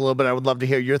dungeons just a little bit. I would love to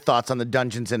hear your thoughts on the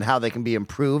dungeons and how they can be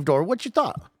improved, or what you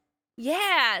thought.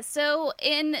 Yeah, so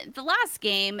in the last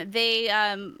game, they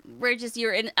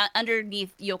you're in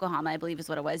underneath Yokohama, I believe is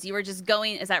what it was. You were just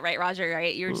going, is that right, Roger?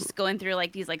 Right? You were just going through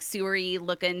like these like sewery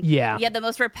looking. Yeah. You had the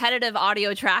most repetitive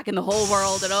audio track in the whole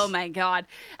world, and oh my god.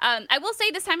 I will say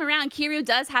this time around, Kiryu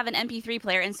does have an MP3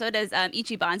 player, and so does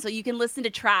Ichiban, so you can listen to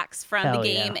tracks from Hell the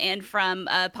game yeah. and from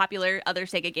popular other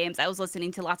Sega games. I was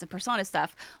listening to lots of Persona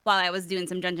stuff while I was doing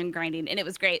some dungeon grinding, and it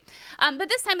was great. But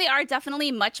this time they are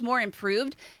definitely much more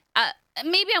improved.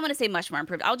 Maybe I want to say much more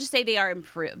improved. I'll just say they are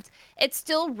improved. It's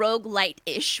still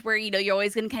roguelite-ish, where, you're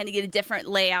always going to kind of get a different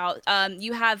layout.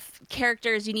 You have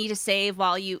characters you need to save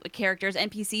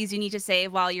NPCs you need to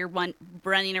save while you're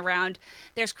running around.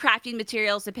 There's crafting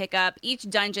materials to pick up. Each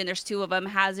dungeon, there's 2 of them,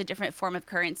 has a different form of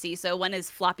currency. So one is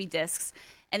floppy disks,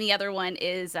 and the other one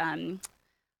is...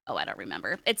 I don't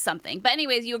remember. It's something. But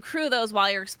anyways, you accrue those while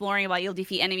you're exploring, while you'll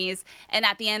defeat enemies. And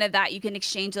at the end of that, you can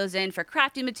exchange those in for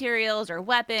crafting materials or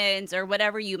weapons or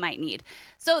whatever you might need.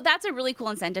 So that's a really cool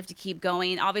incentive to keep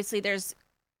going. Obviously, there's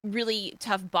really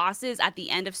tough bosses at the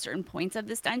end of certain points of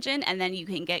this dungeon, and then you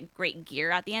can get great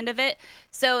gear at the end of it.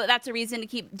 So that's a reason to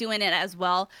keep doing it as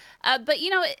well. But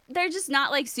they're just not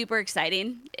like super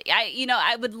exciting.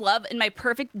 I would love, in my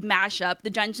perfect mashup, the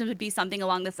dungeons would be something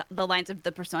along the lines of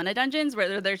the Persona dungeons,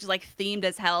 where they're just like themed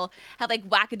as hell, have like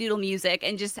wackadoodle music,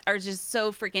 and are just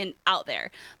so freaking out there.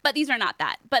 But these are not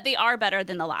that. But they are better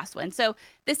than the last one. So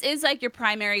this is like your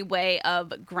primary way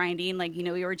of grinding, like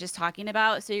we were just talking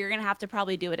about. So you're gonna have to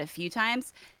probably do it a few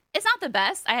times. It's not the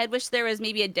best. I had wished there was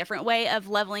maybe a different way of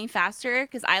leveling faster,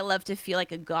 because I love to feel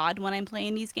like a god when I'm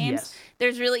playing these games. Yes.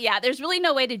 There's really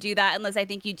no way to do that unless I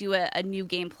think you do a new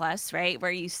game plus, right,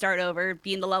 where you start over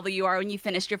being the level you are when you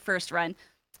finished your first run.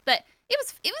 But it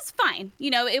was fine.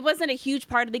 It wasn't a huge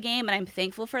part of the game, and I'm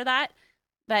thankful for that.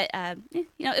 But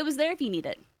it was there if you need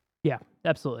it. Yeah,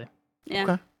 absolutely. Yeah.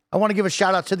 Okay. I want to give a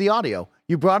shout out to the audio.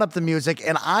 You brought up the music,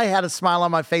 and I had a smile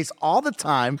on my face all the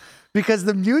time, because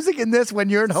the music in this, when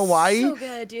you're in Hawaii, so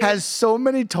good, dude. has so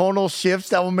many tonal shifts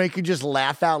that will make you just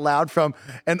laugh out loud, from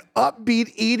an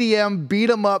upbeat EDM beat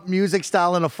 'em up music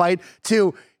style in a fight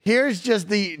to here's just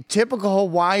the typical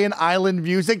Hawaiian island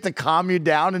music to calm you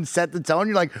down and set the tone.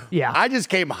 You're like, Yeah. I just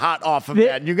came hot off of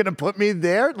that, and you're gonna put me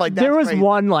there? Like, that's there was crazy.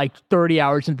 one like 30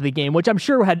 hours into the game, which I'm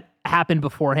sure had happened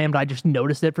beforehand, but I just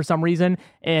noticed it for some reason.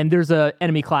 And there's a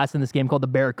enemy class in this game called the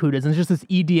Barracudas, and it's just this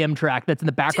EDM track that's in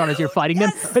the background as you're fighting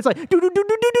them. It's like do do do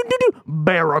do do do do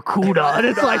Barracuda, and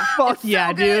it's like fuck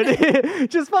yeah, dude,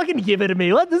 just fucking give it to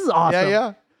me. This is awesome.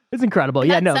 Yeah. It's incredible.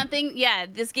 That's No. something. Yeah,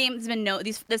 this game has been known.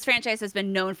 This franchise has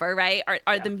been known for, right?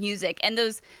 Are the music and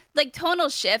those like tonal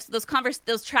shifts, those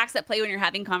tracks that play when you're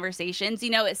having conversations.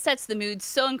 It sets the mood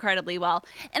so incredibly well.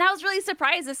 And I was really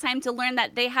surprised this time to learn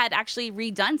that they had actually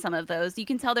redone some of those. You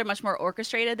can tell they're much more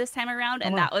orchestrated this time around,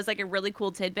 and that was like a really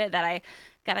cool tidbit that I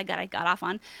got off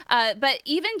on. But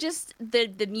even just the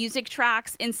music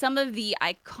tracks in some of the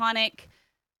iconic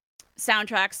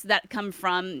soundtracks that come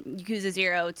from Yakuza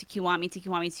 0 to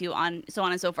Kiwami 2, on so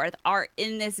on and so forth, are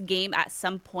in this game at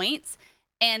some points,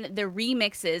 and the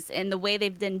remixes and the way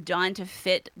they've been done to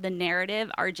fit the narrative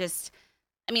are just,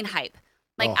 hype.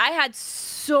 Like, I had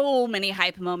so many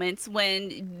hype moments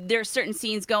when there's certain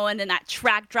scenes going and that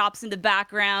track drops in the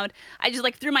background. I just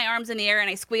like threw my arms in the air and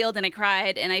I squealed and I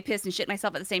cried and I pissed and shit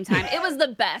myself at the same time. It was the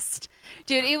best,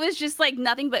 dude. It was just like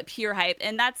nothing but pure hype,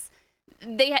 and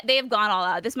they have gone all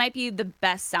out. This might be the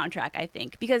best soundtrack, I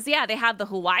think, because they have the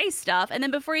Hawaii stuff, and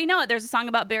then before you know it, there's a song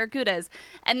about barracudas,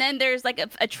 and then there's like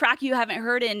a track you haven't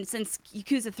heard since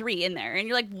Yakuza 3 in there, and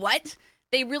you're like, what?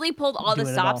 They really pulled all the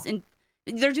stops and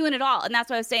they're doing it all. And that's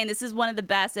what I was saying. This is one of the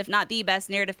best, if not the best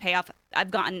narrative payoff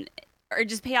I've gotten, or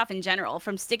just payoff in general,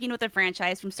 from sticking with the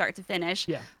franchise from start to finish.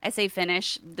 Yeah. I say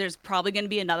finish. There's probably going to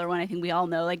be another one. I think we all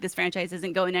know, like, this franchise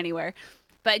isn't going anywhere.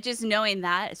 But just knowing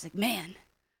that, it's like, man.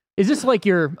 Is this like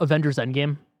your Avengers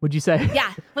Endgame, would you say?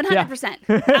 Yeah, 100%.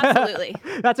 Absolutely.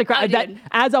 That's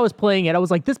as I was playing it, I was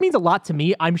like, this means a lot to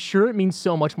me. I'm sure it means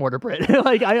so much more to Brit.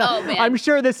 I'm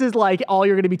sure this is like all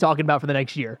you're going to be talking about for the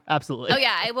next year. Absolutely. Oh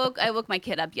yeah, I woke my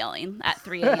kid up yelling at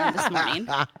 3 a.m. this morning.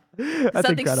 That's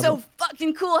Something incredible. so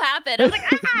fucking cool happened. I was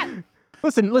like, ah!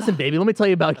 Listen, baby, let me tell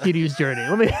you about Kiryu's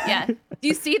journey. Yeah. Do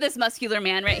you see this muscular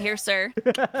man right here, sir?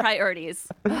 Priorities.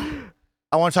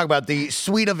 I want to talk about the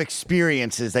suite of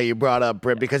experiences that you brought up,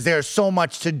 Britt, because there's so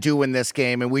much to do in this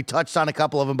game, and we touched on a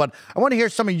couple of them, but I want to hear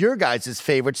some of your guys'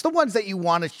 favorites, the ones that you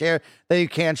want to share, that you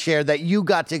can't share, that you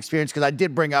got to experience, because I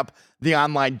did bring up the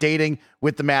online dating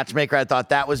with the matchmaker. I thought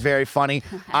that was very funny.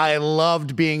 I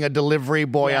loved being a delivery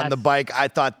boy on the bike. I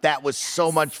thought that was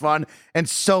so much fun and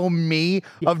so me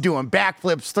of doing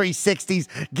backflips, 360s,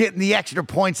 getting the extra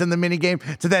points in the minigame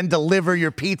to then deliver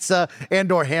your pizza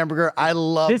and or hamburger. I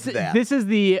love that. This is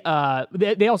the,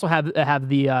 they also have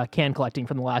the can collecting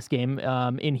from the last game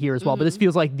in here as well, but this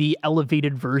feels like the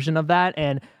elevated version of that.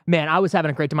 And man, I was having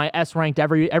a great time. I S-ranked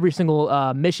every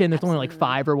single mission. There's only like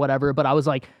 5 or whatever, but I was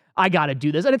like, I gotta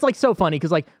do this. And it's like so funny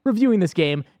because like reviewing this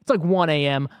game, it's like 1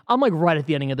 a.m. I'm like right at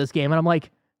the ending of this game and I'm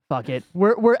like, fuck it.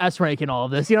 We're S-ranking all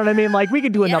of this. You know what I mean? Like we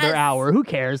could do another hour. Who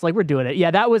cares? Like we're doing it. Yeah,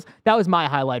 that was my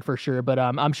highlight for sure. But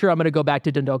I'm sure I'm gonna go back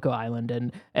to Dondoko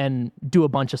Island and do a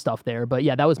bunch of stuff there. But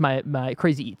yeah, that was my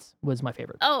Crazy Eats was my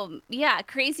favorite. Oh yeah,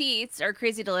 Crazy Eats or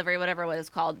Crazy Delivery, whatever it was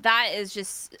called. That is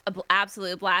just an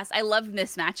absolute blast. I love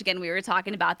Mismatch. Again, we were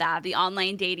talking about that, the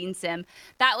online dating sim.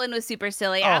 That one was super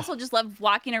silly. I also just love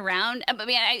walking around. I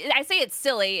mean, I say it's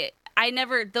silly.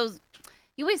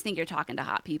 You always think you're talking to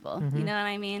hot people. You know what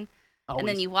I mean? Always. And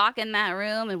then you walk in that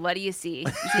room, and what do you see? You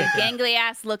see the gangly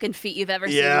ass looking feet you've ever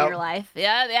seen in your life.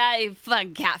 Yeah,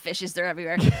 fucking catfishes, they're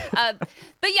everywhere. But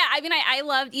yeah, I mean, I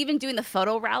loved even doing the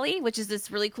photo rally, which is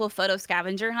this really cool photo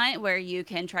scavenger hunt where you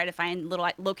can try to find little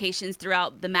locations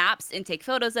throughout the maps and take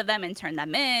photos of them and turn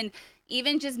them in.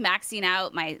 Even just maxing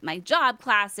out my job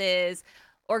classes,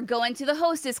 or going to the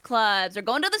hostess clubs, or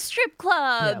going to the strip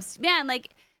clubs. Yeah. Man, like,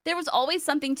 there was always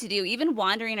something to do, even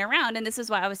wandering around. And this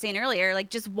is why I was saying earlier, like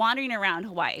just wandering around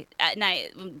Hawaii at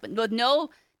night with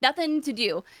nothing to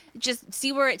do, just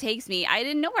see where it takes me. I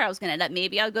didn't know where I was going to end up.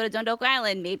 Maybe I would go to Dondoko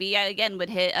Island. Maybe I, again,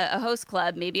 would hit a host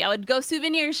club. Maybe I would go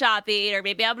souvenir shopping, or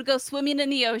maybe I would go swimming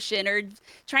in the ocean, or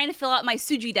trying to fill out my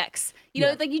suji decks. You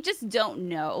know, like you just don't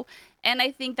know. And I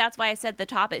think that's why I said at the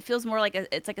top, it feels more like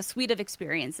it's like a suite of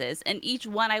experiences. And each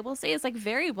one, I will say, is like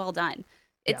very well done.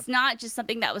 It's not just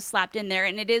something that was slapped in there,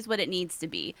 and it is what it needs to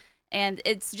be. And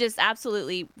it's just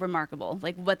absolutely remarkable,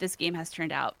 like what this game has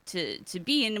turned out to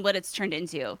be and what it's turned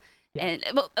into. And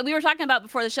we were talking about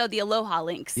before the show, the Aloha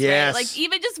links. Yes. Right? Like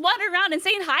even just wandering around and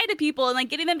saying hi to people and like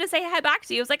getting them to say hi back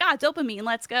to you. It was like, dopamine,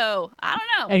 let's go. I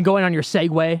don't know. And going on your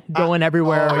Segway, going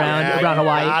everywhere around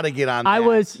Hawaii. Gotta get on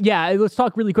that. Let's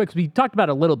talk really quick because we talked about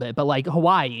it a little bit, but like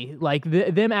Hawaii, like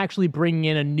them actually bringing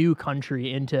in a new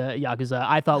country into Yakuza,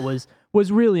 I thought was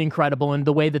really incredible. And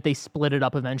the way that they split it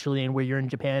up eventually, and where you're in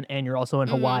Japan and you're also in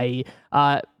Hawaii,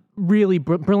 really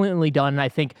brilliantly done. And I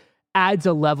think adds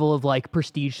a level of like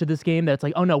prestige to this game that's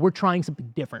like, oh no, we're trying something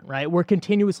different, right? We're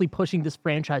continuously pushing this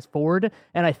franchise forward.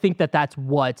 And I think that that's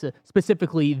what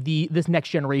specifically this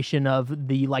next generation of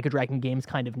the Like a Dragon games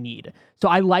kind of need. So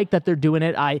I like that they're doing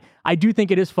it. I do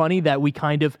think it is funny that we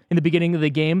kind of, in the beginning of the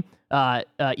game,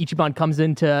 Ichiban comes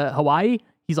into Hawaii.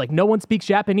 He's like, no one speaks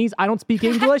Japanese. I don't speak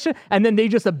English. And then they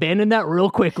just abandon that real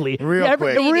quickly.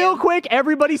 Real quick,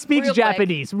 everybody speaks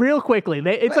Japanese. Real quickly.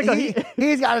 It's like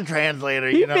he's got a translator.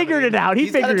 He figured it out. He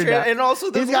figured it out. And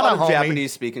also, there's a lot of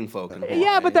Japanese-speaking folk in Hawaii.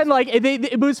 Yeah, but then like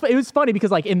it was funny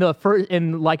because like in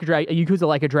Like a Dragon, Yakuza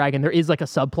Like a Dragon, there is like a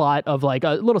subplot of like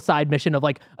a little side mission of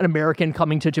like an American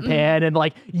coming to Japan and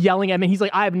like yelling at me. He's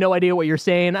like, I have no idea what you're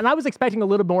saying. And I was expecting a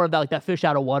little more of that, like that fish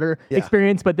out of water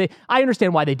experience. But I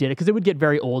understand why they did it, because it would get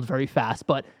very old very fast.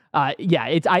 But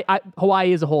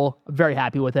Hawaii as a whole, I'm very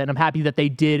happy with it, and I'm happy that they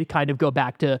did kind of go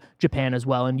back to Japan as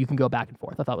well, and you can go back and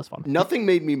forth. I thought it was fun. Nothing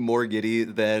made me more giddy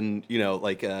than,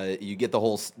 like you get the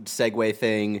whole Segway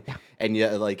thing, and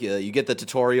you get the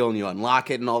tutorial and you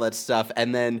unlock it and all that stuff,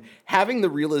 and then having the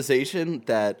realization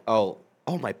that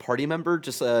my party member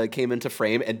just came into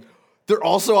frame and they're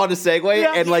also on a Segway,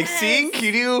 and like seeing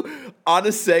Kiryu on a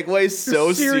Segway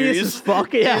so serious as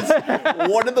fuck. is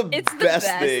one of the best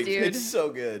things. Dude. It's so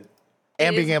good.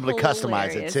 And being able to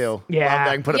customize it too. Yeah. Love that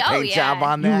I can put a paint job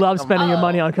on that. You love spending your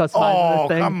money on customizing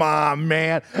this thing. Come on,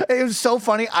 man. It was so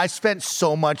funny. I spent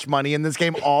so much money in this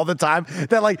game all the time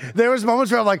that like there was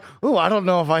moments where I'm like, oh, I don't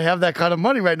know if I have that kind of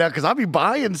money right now because I'll be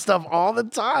buying stuff all the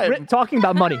time. Talking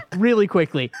about money really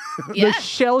quickly. The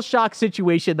shell shock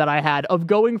situation that I had of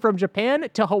going from Japan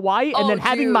to Hawaii and then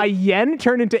having my yen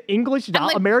turn into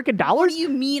American dollars. What do you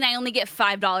mean I only get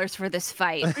 $5 for this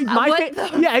fight?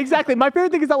 Yeah, exactly. My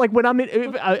favorite thing is that like when I'm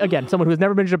in, again, someone who's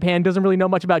never been to Japan, doesn't really know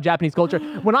much about Japanese culture.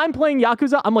 When I'm playing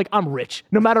Yakuza, I'm like, I'm rich,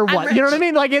 no matter what. You know what I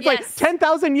mean? Like it's like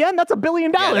 10,000 yen, that's $1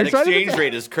 billion. Yeah, that right? exchange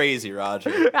rate is crazy,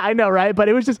 Roger. I know, right? But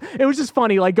it was just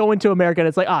funny, like going to America and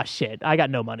it's like, oh shit, I got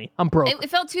no money. I'm broke. It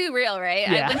felt too real, right?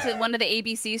 Yeah. I went to one of the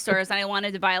ABC stores and I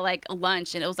wanted to buy like a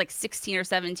lunch and it was like $16 or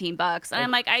 $17. And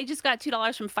I'm like, I just got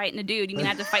 $2 from fighting a dude. You mean I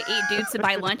have to fight 8 dudes to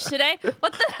buy lunch today?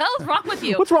 What the hell is wrong with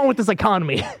you? What's wrong with this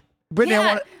economy?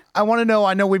 Brittany, I want to know,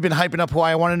 I know we've been hyping up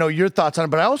Hawaii. I want to know your thoughts on it,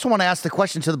 but I also want to ask the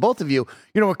question to the both of you.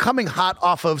 You know, we're coming hot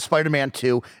off of Spider-Man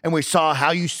 2, and we saw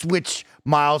how you switch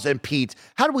Miles and Pete.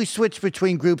 How do we switch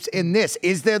between groups in this?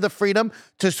 Is there the freedom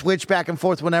to switch back and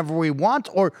forth whenever we want,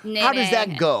 or how does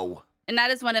that go? And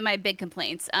that is one of my big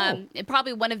complaints.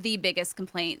 Probably one of the biggest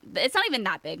complaint. It's not even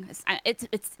that big. It's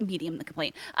medium, the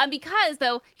complaint. Because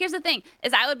though, here's the thing: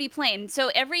 is I would be playing.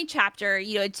 So every chapter,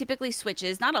 it typically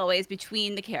switches, not always,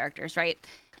 between the characters, right?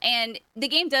 And the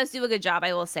game does do a good job,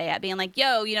 I will say, at being like,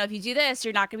 yo, if you do this,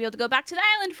 you're not gonna be able to go back to the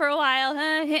island for a while.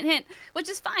 Hint, hint. Which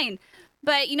is fine.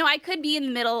 But, I could be in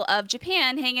the middle of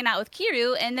Japan hanging out with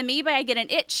Kiryu, and then maybe I get an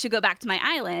itch to go back to my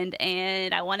island,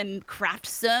 and I want to craft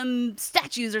some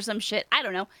statues or some shit. I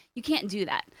don't know. You can't do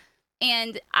that.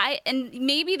 And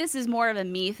maybe this is more of a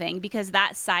me thing, because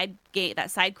that side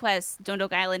quest,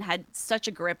 Dondoka Island, had such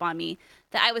a grip on me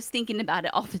that I was thinking about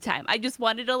it all the time. I just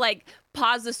wanted to,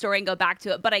 pause the story and go back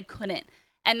to it, but I couldn't.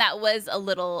 And that was a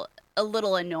little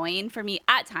annoying for me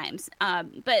at times.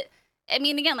 But I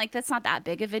mean, again, that's not that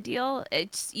big of a deal.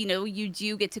 It's, you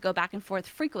do get to go back and forth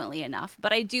frequently enough.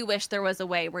 But I do wish there was a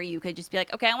way where you could just be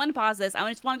like, okay, I want to pause this. I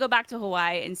just want to go back to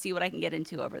Hawaii and see what I can get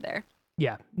into over there.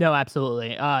 Yeah, no,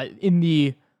 absolutely. In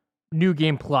the New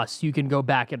Game Plus, you can go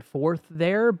back and forth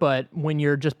there. But when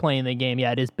you're just playing the game,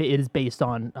 it is based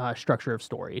on structure of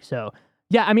story. So,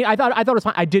 yeah, I mean, I thought it was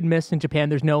fine. I did miss in Japan,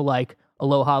 there's no,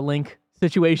 Aloha Link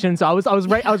situation. So I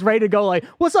was ready to go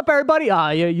what's up, everybody?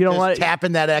 You don't want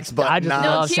tapping that X button. I just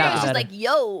no, Kirio's just like,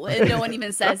 yo, and no one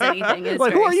even says anything. It's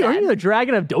who are you? sad. Are you the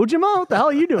dragon of Dojima? What the hell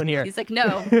are you doing here? He's like,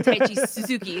 no, Taichi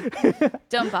Suzuki.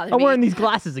 Don't bother me. I'm wearing these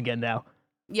glasses again now.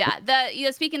 Yeah,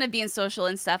 speaking of being social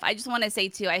and stuff, I just want to say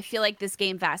too, I feel like this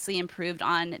game vastly improved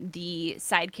on the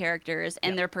side characters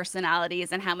and their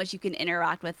personalities and how much you can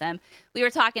interact with them. We were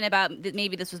talking about,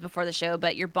 maybe this was before the show,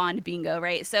 but your Bond bingo,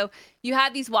 right? So you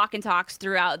have these walk and talks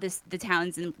throughout the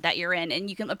towns that you're in, and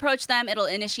you can approach them. It'll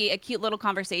initiate a cute little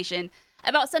conversation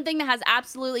about something that has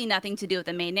absolutely nothing to do with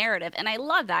the main narrative. And I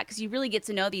love that because you really get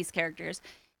to know these characters.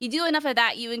 You do enough of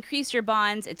that, you increase your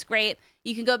bonds. It's great.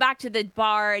 You can go back to the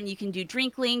bar and you can do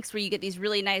drink links where you get these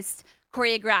really nice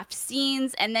choreographed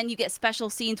scenes. And then you get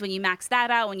special scenes when you max that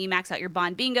out, when you max out your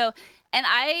Bond bingo. And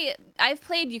I've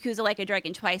played Yakuza Like a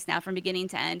Dragon twice now from beginning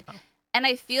to end. And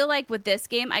I feel like with this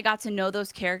game, I got to know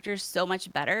those characters so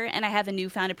much better. And I have a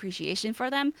newfound appreciation for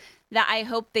them that I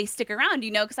hope they stick around,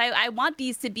 because I want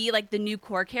these to be the new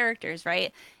core characters,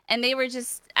 right? And they were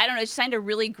just, I don't know, just shined a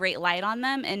really great light on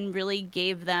them and really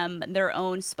gave them their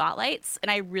own spotlights.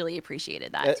 And I really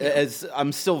appreciated that too. As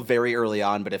I'm still very early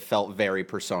on, but it felt very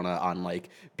Persona on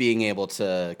being able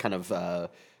to kind of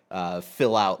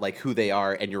fill out who they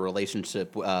are and your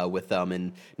relationship with them,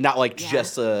 and not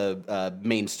just a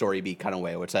main story beat kind of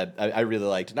way, which I really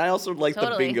liked. And I also like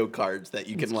the bingo cards that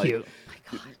you can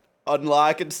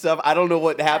unlock and stuff. I don't know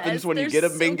what happens when you get a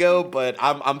bingo, but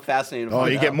I'm fascinated. Oh,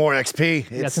 you get more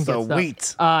XP. It's so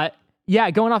sweet.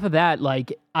 Yeah, going off of that,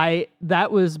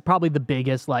 that was probably the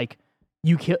biggest I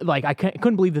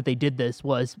couldn't believe that they did this,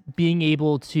 was being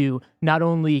able to not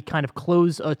only kind of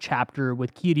close a chapter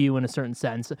with Kiryu in a certain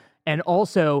sense, and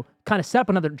also kind of set up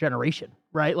another generation,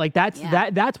 right?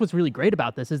 That's what's really great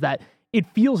about this, is that it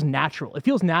feels natural. It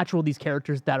feels natural, these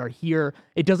characters that are here.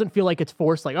 It doesn't feel like it's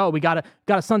forced, we gotta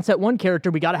sunset one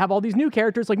character, we gotta have all these new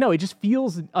characters. No, it just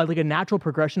feels like a natural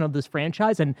progression of this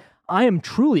franchise, and I am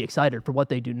truly excited for what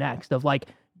they do next.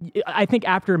 I think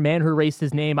after Man Who Erased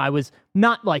His Name, I was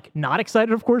not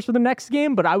excited, of course, for the next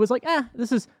game, but I was like,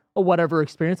 this is a whatever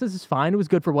experience. This is fine. It was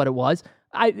good for what it was.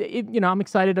 I'm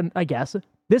excited, I guess.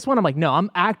 This one, I'm like, no,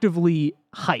 I'm actively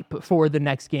hype for the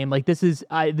next game. This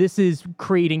is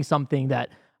creating something that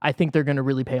I think they're going to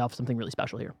really pay off something really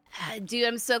special here. Dude,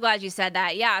 I'm so glad you said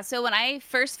that. Yeah, so when I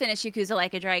first finished Yakuza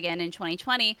Like a Dragon in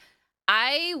 2020,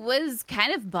 I was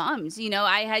kind of bummed.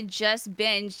 I had just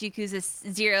binged Yakuza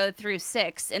 0 through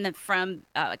 6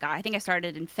 I think I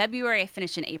started in February, I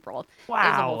finished in April. Wow. It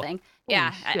was a whole thing.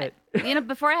 Yeah.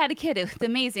 Before I had a kid, it was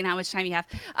amazing how much time you have.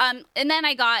 And then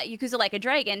I got Yakuza Like a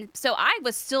Dragon. So I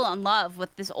was still in love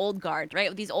with this old guard, right?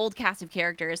 With these old cast of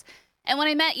characters. And when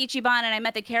I met Ichiban and I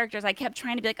met the characters, I kept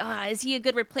trying to be like, is he a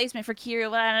good replacement for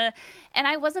Kiryu? And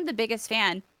I wasn't the biggest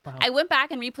fan. Wow. I went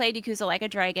back and replayed Yakuza Like a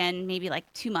Dragon maybe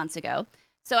like 2 months ago.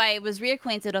 So I was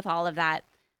reacquainted with all of that.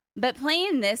 But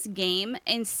playing this game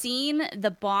and seeing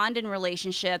the bond and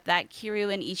relationship that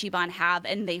Kiryu and Ichiban have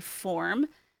and they form,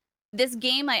 this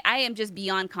game, I am just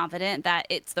beyond confident that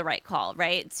it's the right call,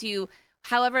 right? To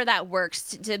however that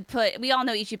works, to put, we all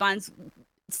know Ichiban's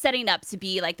setting up to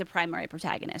be like the primary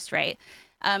protagonist, right?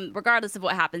 Regardless of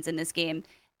what happens in this game.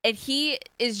 And he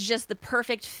is just the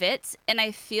perfect fit. And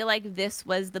I feel like this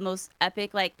was the most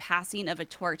epic, like, passing of a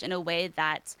torch in a way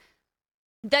that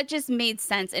just made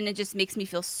sense. And it just makes me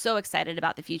feel so excited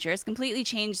about the future. It's completely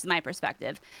changed my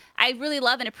perspective. I really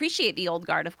love and appreciate the old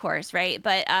guard, of course, right?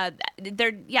 But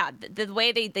the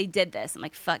way they did this, I'm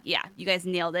like, fuck yeah, you guys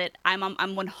nailed it. I'm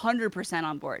 100%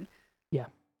 on board. Yeah,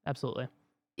 absolutely.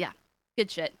 Yeah,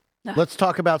 good shit. Let's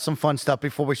talk about some fun stuff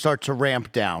before we start to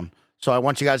ramp down. So I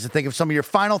want you guys to think of some of your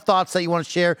final thoughts that you want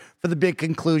to share for the big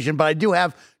conclusion. But I do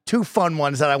have 2 fun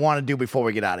ones that I want to do before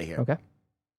we get out of here. Okay.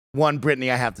 One,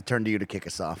 Brittany, I have to turn to you to kick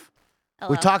us off.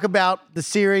 Hello. We talk about the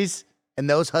series and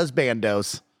those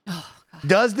husbandos. Oh, God.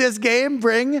 Does this game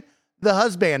bring the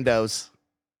husbandos?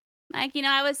 Like,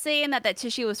 I was saying that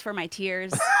tissue was for my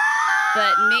tears,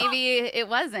 but maybe it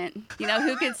wasn't.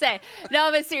 Who could say?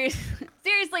 No, but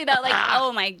seriously though, like,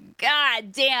 oh my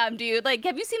God, damn, dude. Like,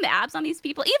 have you seen the abs on these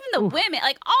people? Even the women,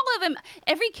 like all of them,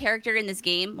 every character in this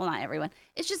game, well, not everyone,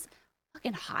 it's just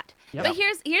fucking hot. Yep. But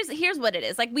here's what it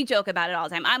is. Like, we joke about it all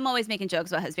the time. I'm always making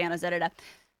jokes about husbandos, da-da-da.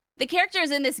 The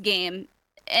characters in this game,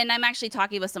 and I'm actually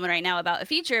talking with someone right now about a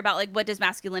feature about, like, what does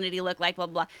masculinity look like, blah,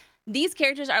 blah, blah. These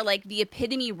characters are, like, the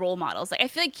epitome role models. Like, I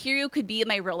feel like Kiryu could be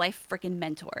my real-life freaking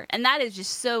mentor. And that is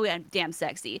just so damn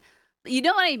sexy. You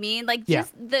know what I mean? Like,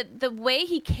 just the way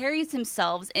he carries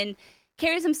himself in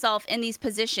these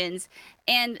positions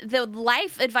and the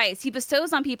life advice he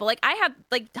bestows on people. Like, I have,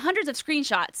 like, hundreds of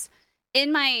screenshots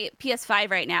in my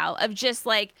PS5 right now of just,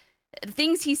 like,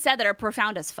 things he said that are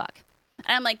profound as fuck.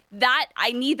 And I'm like,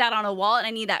 I need that on a wall, and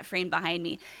I need that framed behind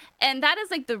me. And that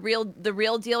is, like, the real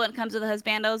deal when it comes to the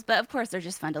husbandos. But of course, they're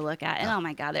just fun to look at. And oh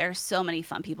my God, there are so many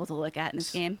fun people to look at in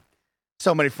this game.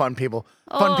 So many fun people.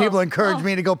 Fun people encourage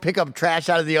me to go pick up trash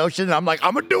out of the ocean. And I'm like,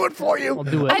 I'm going to do it for you. I'll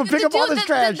do it. I'm going to pick up all this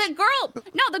trash.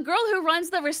 The girl who runs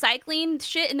the recycling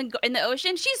shit in the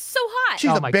ocean, she's so hot.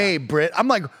 She's a babe, Britt. I'm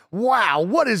like, wow,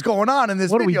 what is going on in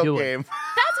this video game?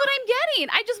 That's what I'm getting.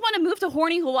 I just want to move to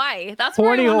horny Hawaii. That's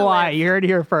horny where I Hawaii. live. You heard it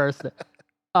here first.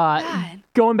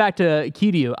 Going back to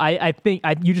Kiryu, I think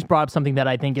you just brought up something that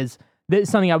I think is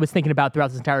something I was thinking about throughout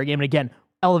this entire game, and again,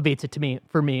 elevates it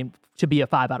for me to be a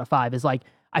 5 out of 5. Is like,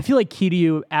 I feel like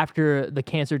Kiryu, after the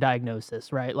cancer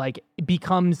diagnosis, right, like,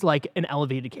 becomes like an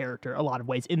elevated character a lot of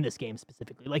ways in this game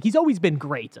specifically. Like, he's always been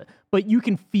great, but you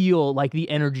can feel like the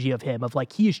energy of him, of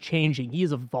like, he is changing, he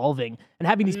is evolving, and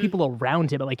having these people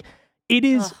around him, like, it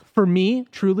is, for me,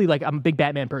 truly, like, I'm a big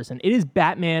Batman person. It is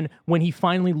Batman when he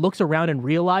finally looks around and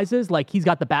realizes, like, he's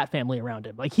got the Bat family around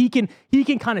him. Like, he can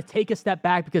kind of take a step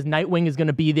back because Nightwing is going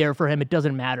to be there for him. It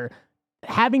doesn't matter.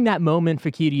 Having that moment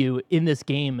for Kiryu in this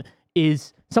game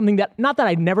is something that, not that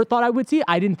I never thought I would see,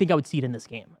 I didn't think I would see it in this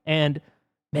game. And,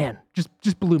 man,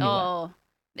 just blew me away. Oh,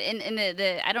 and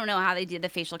the I don't know how they did the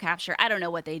facial capture. I don't know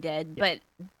what they did, but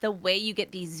the way you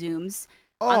get these zooms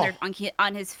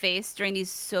on his face during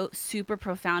these so super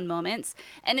profound moments,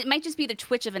 and it might just be the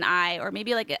twitch of an eye, or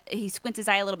maybe like he squints his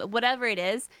eye a little bit, whatever it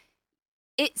is,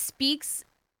 it speaks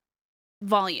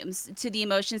volumes to the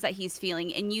emotions that he's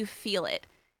feeling, and you feel it.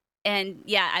 And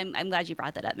yeah, I'm glad you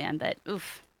brought that up, man, but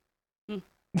oof.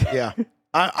 Yeah.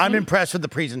 I'm impressed with the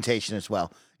presentation as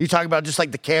well. You talk about just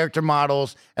like the character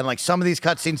models and like some of these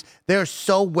cutscenes, they're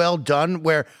so well done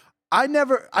where I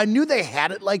knew they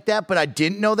had it like that, but I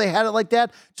didn't know they had it like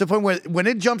that. To the point where when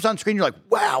it jumps on screen, you're like,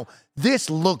 wow, this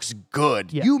looks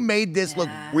good. Yeah. You made this look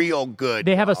real good.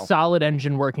 They have a solid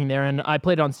engine working there, and I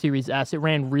played it on Series S. It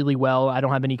ran really well. I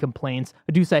don't have any complaints.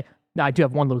 I do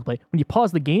have one little complaint. When you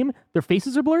pause the game, their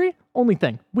faces are blurry. Only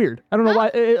thing. Weird. I don't know why.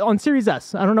 On Series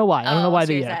S. I don't know why. I don't know why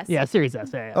they. Yeah, Series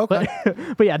S. Yeah. Okay.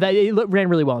 But yeah, it ran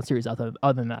really well on Series S.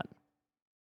 Other than that.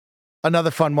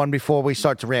 Another fun one before we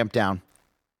start to ramp down.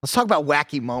 Let's talk about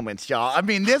wacky moments, y'all. I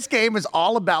mean, this game is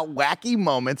all about wacky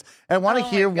moments. And I want to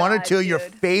hear one or two of your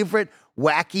favorite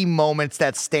wacky moments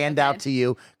that stand out to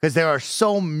you, because there are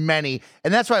so many.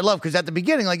 And that's what I love, because at the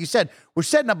beginning, like you said, we're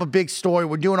setting up a big story.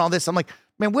 We're doing all this. I'm like,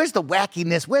 man, where's the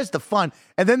wackiness? Where's the fun?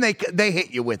 And then they hit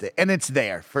you with it, and it's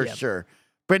there for sure.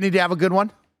 Brittany, do you have a good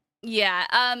one? Yeah,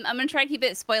 I'm going to try to keep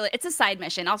it spoiler. It's a side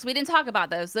mission. Also, we didn't talk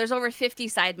about those. There's over 50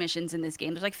 side missions in this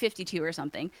game. There's like 52 or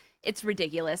something. It's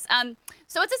ridiculous.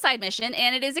 So it's a side mission,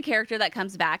 and it is a character that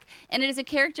comes back, and it is a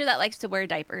character that likes to wear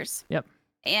diapers. Yep.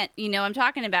 And you know what I'm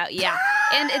talking about, yeah.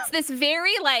 And it's this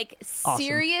very like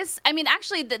serious. Awesome. I mean,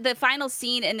 actually, the final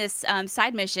scene in this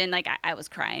side mission, like I was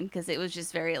crying because it was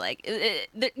just very like.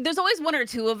 There's always one or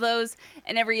two of those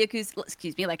in every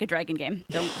Yakuza, like a dragon game.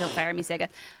 Don't fire me, Sega.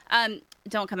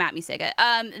 Don't come at me, Sega.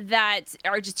 That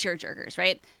are just tearjerkers,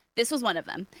 right? This was one of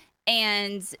them,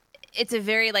 and it's a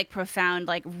very like profound,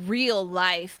 like real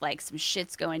life, like some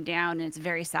shit's going down, and it's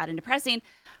very sad and depressing.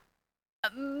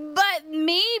 But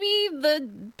maybe the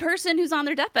person who's on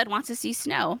their deathbed wants to see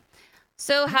snow.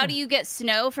 So how do you get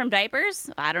snow from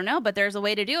diapers? I don't know, but there's a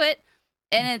way to do it.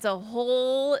 And it's a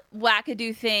whole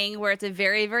wackadoo thing where it's a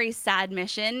very, very sad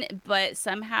mission, but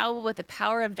somehow with the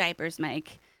power of diapers,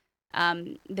 Mike,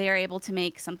 they are able to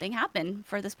make something happen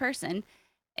for this person.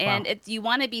 And you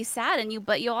want to be sad,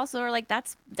 but you also are like,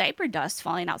 that's diaper dust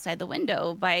falling outside the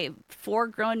window by 4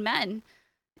 grown men.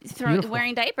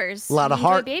 Wearing diapers. A lot of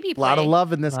heart. Baby play. A lot of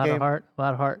love in this game. A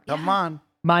lot of heart. Come on.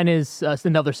 Mine is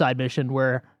another side mission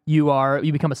where you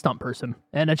become a stunt person.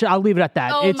 And I'll leave it at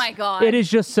that. Oh my God. It is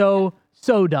just so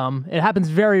dumb. It happens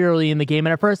very early in the game.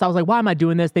 And at first I was like, why am I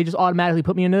doing this? They just automatically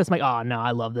put me into this. I'm like, oh no,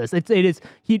 I love this.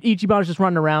 Ichiban's just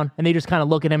running around and they just kind of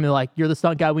look at him and they're like, you're the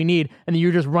stunt guy we need. And then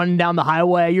you're just running down the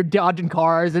highway. You're dodging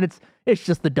cars and it's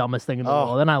just the dumbest thing in the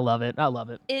world, and I love it.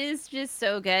 It is just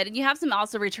so good. And you have some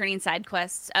also returning side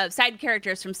quests, side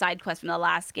characters from side quests from the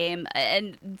last game,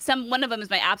 and one of them is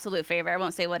my absolute favorite. I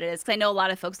won't say what it is because I know a lot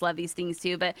of folks love these things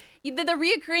too. But the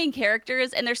reoccurring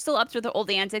characters, and they're still up to the old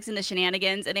antics and the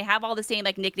shenanigans, and they have all the same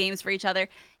like nicknames for each other.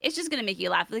 It's just gonna make you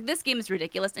laugh. Like this game is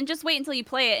ridiculous, and just wait until you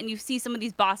play it and you see some of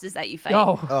these bosses that you fight.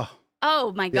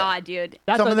 Oh my God, dude.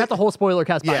 That's a whole spoiler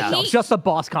cast by itself. Just a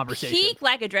boss conversation. Peak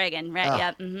like a dragon, right?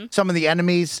 Yeah. Mm-hmm. Some of the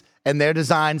enemies and their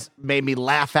designs made me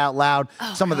laugh out loud.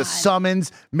 Some of the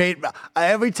summons made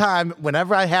every time,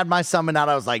 whenever I had my summon out,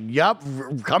 I was like, yup,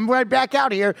 come right back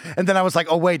out here. And then I was like,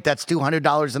 oh, wait, that's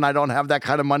 $200 and I don't have that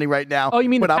kind of money right now. Oh, you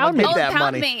mean but the I'm gonna pound get that pound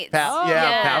money. mates.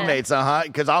 Pound mates,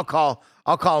 because I'll call.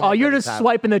 Oh, you're just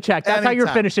swiping the check. That's how you're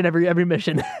Anytime. finishing every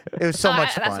mission. It was so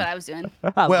much fun. That's what I was doing.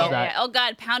 I love that. Oh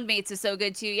God, pound mates is so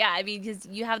good too. Yeah, I mean, because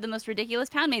you have the most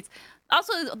ridiculous pound mates.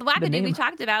 Also, the wackadoo we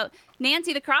talked about,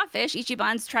 Nancy the crawfish,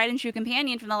 Ichiban's tried and true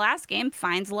companion from the last game,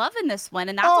 finds love in this one,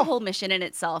 and that's a whole mission in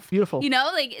itself. Beautiful. You know,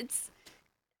 like it's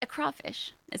a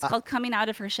crawfish. It's called coming out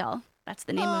of her shell. That's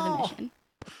the name of the mission.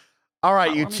 All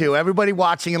right, you two, everybody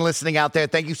watching and listening out there,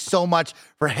 thank you so much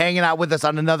for hanging out with us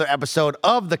on another episode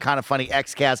of the Kind of Funny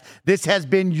Xcast. This has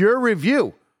been your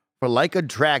review for Like a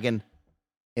Dragon,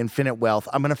 Infinite Wealth.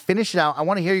 I'm going to finish it out. I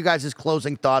want to hear you guys'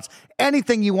 closing thoughts.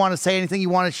 Anything you want to say, anything you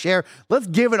want to share, let's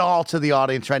give it all to the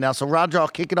audience right now. So, Roger, I'll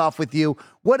kick it off with you.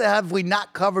 What have we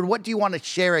not covered? What do you want to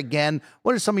share again?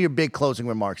 What are some of your big closing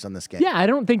remarks on this game? Yeah, I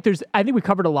think we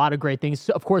covered a lot of great things.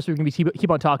 So of course, we're going to keep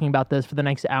on talking about this for the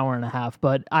next hour and a half,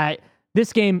 but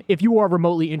this game, if you are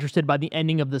remotely interested by the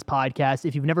ending of this podcast,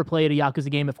 if you've never played a Yakuza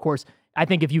game, of course, I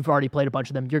think if you've already played a bunch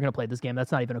of them, you're going to play this game.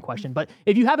 That's not even a question. But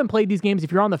if you haven't played these games,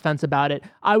 if you're on the fence about it,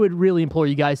 I would really implore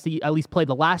you guys to at least play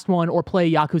the last one or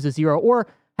play Yakuza 0 or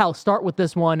hell, start with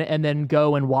this one and then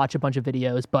go and watch a bunch of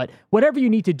videos. But whatever you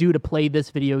need to do to play this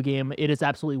video game, it is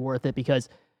absolutely worth it because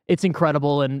it's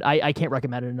incredible and I can't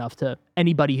recommend it enough to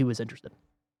anybody who is interested.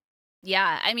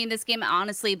 Yeah, I mean, this game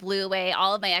honestly blew away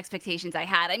all of my expectations I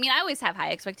had. I mean, I always have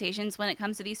high expectations when it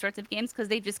comes to these sorts of games because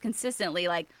they've just consistently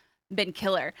been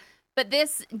killer. But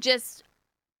this just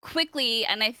quickly,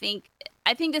 and I think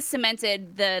this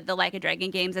cemented the Like a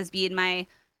Dragon games as being my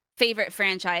favorite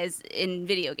franchise in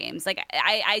video games. Like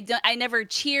I never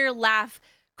cheer, laugh,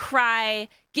 cry,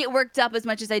 get worked up as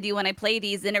much as I do when I play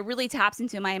these, and it really taps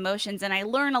into my emotions. And I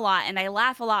learn a lot, and I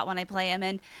laugh a lot when I play them.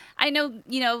 And I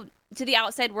know, to the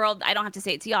outside world, I don't have to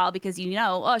say it to y'all because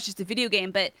it's just a video game,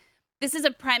 but this is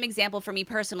a prime example for me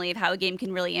personally of how a game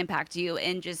can really impact you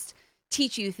and just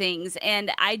teach you things.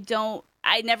 And I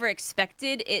never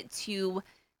expected it to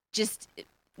just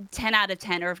 10 out of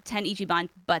 10 or 10 Ichiban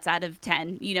butts out of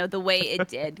 10, the way it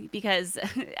did, because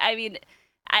I mean,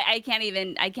 I can't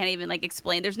even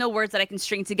explain. There's no words that I can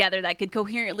string together that could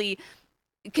coherently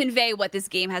convey what this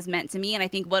game has meant to me, and I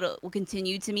think what it will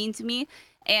continue to mean to me.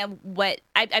 and what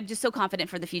I'm just so confident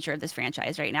for the future of this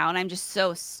franchise right now, and I'm just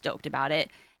so stoked about it.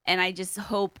 And I just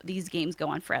hope these games go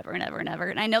on forever and ever and ever.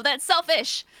 And I know that's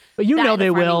selfish. But you know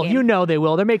they will. Game. You know they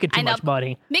will. They're making too much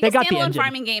money. Make they a got the standalone engine.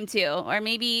 farming game too, or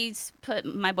maybe put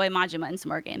my boy Majima in some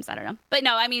more games. I don't know. But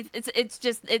no, I mean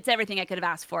it's everything I could have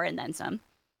asked for and then some.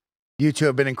 You two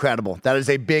have been incredible. That is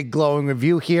a big glowing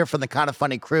review here from the Kind of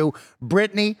Funny crew.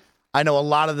 Brittany, I know a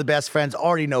lot of the best friends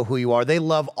already know who you are. They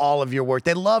love all of your work.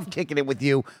 They love kicking it with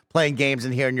you, playing games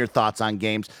and hearing your thoughts on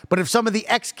games. But if some of the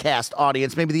Xcast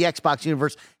audience, maybe the Xbox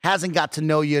universe, hasn't got to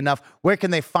know you enough, where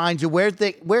can they find you? Where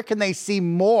can they see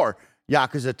more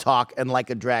Yakuza talk and Like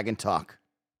a Dragon talk?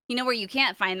 You know where you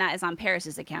can't find that is on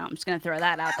Paris's account. I'm just going to throw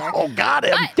that out there. Oh, got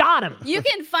him. Got him. You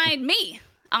can find me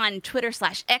on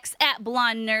Twitter/X at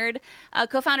Blonde Nerd,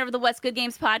 co-founder of the What's Good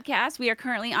Games podcast. We are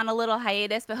currently on a little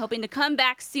hiatus, but hoping to come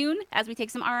back soon as we take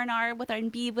some R&R with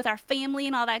our family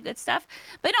and all that good stuff.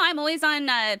 But no, I'm always on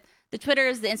the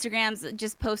Twitters, the Instagrams,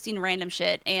 just posting random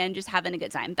shit and just having a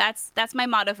good time. That's my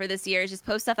motto for this year, is just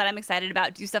post stuff that I'm excited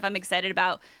about, do stuff I'm excited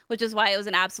about, which is why it was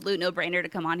an absolute no-brainer to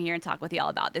come on here and talk with y'all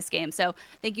about this game. So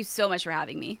thank you so much for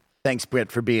having me. Thanks,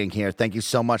 Britt, for being here. Thank you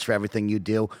so much for everything you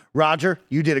do. Roger,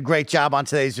 you did a great job on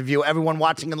today's review. Everyone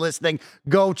watching and listening,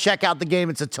 go check out the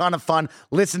game. It's a ton of fun.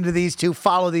 Listen to these two.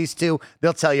 Follow these two.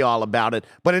 They'll tell you all about it.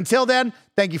 But until then,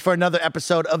 thank you for another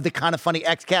episode of the Kind of Funny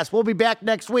Xcast. We'll be back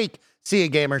next week. See you,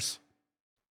 gamers.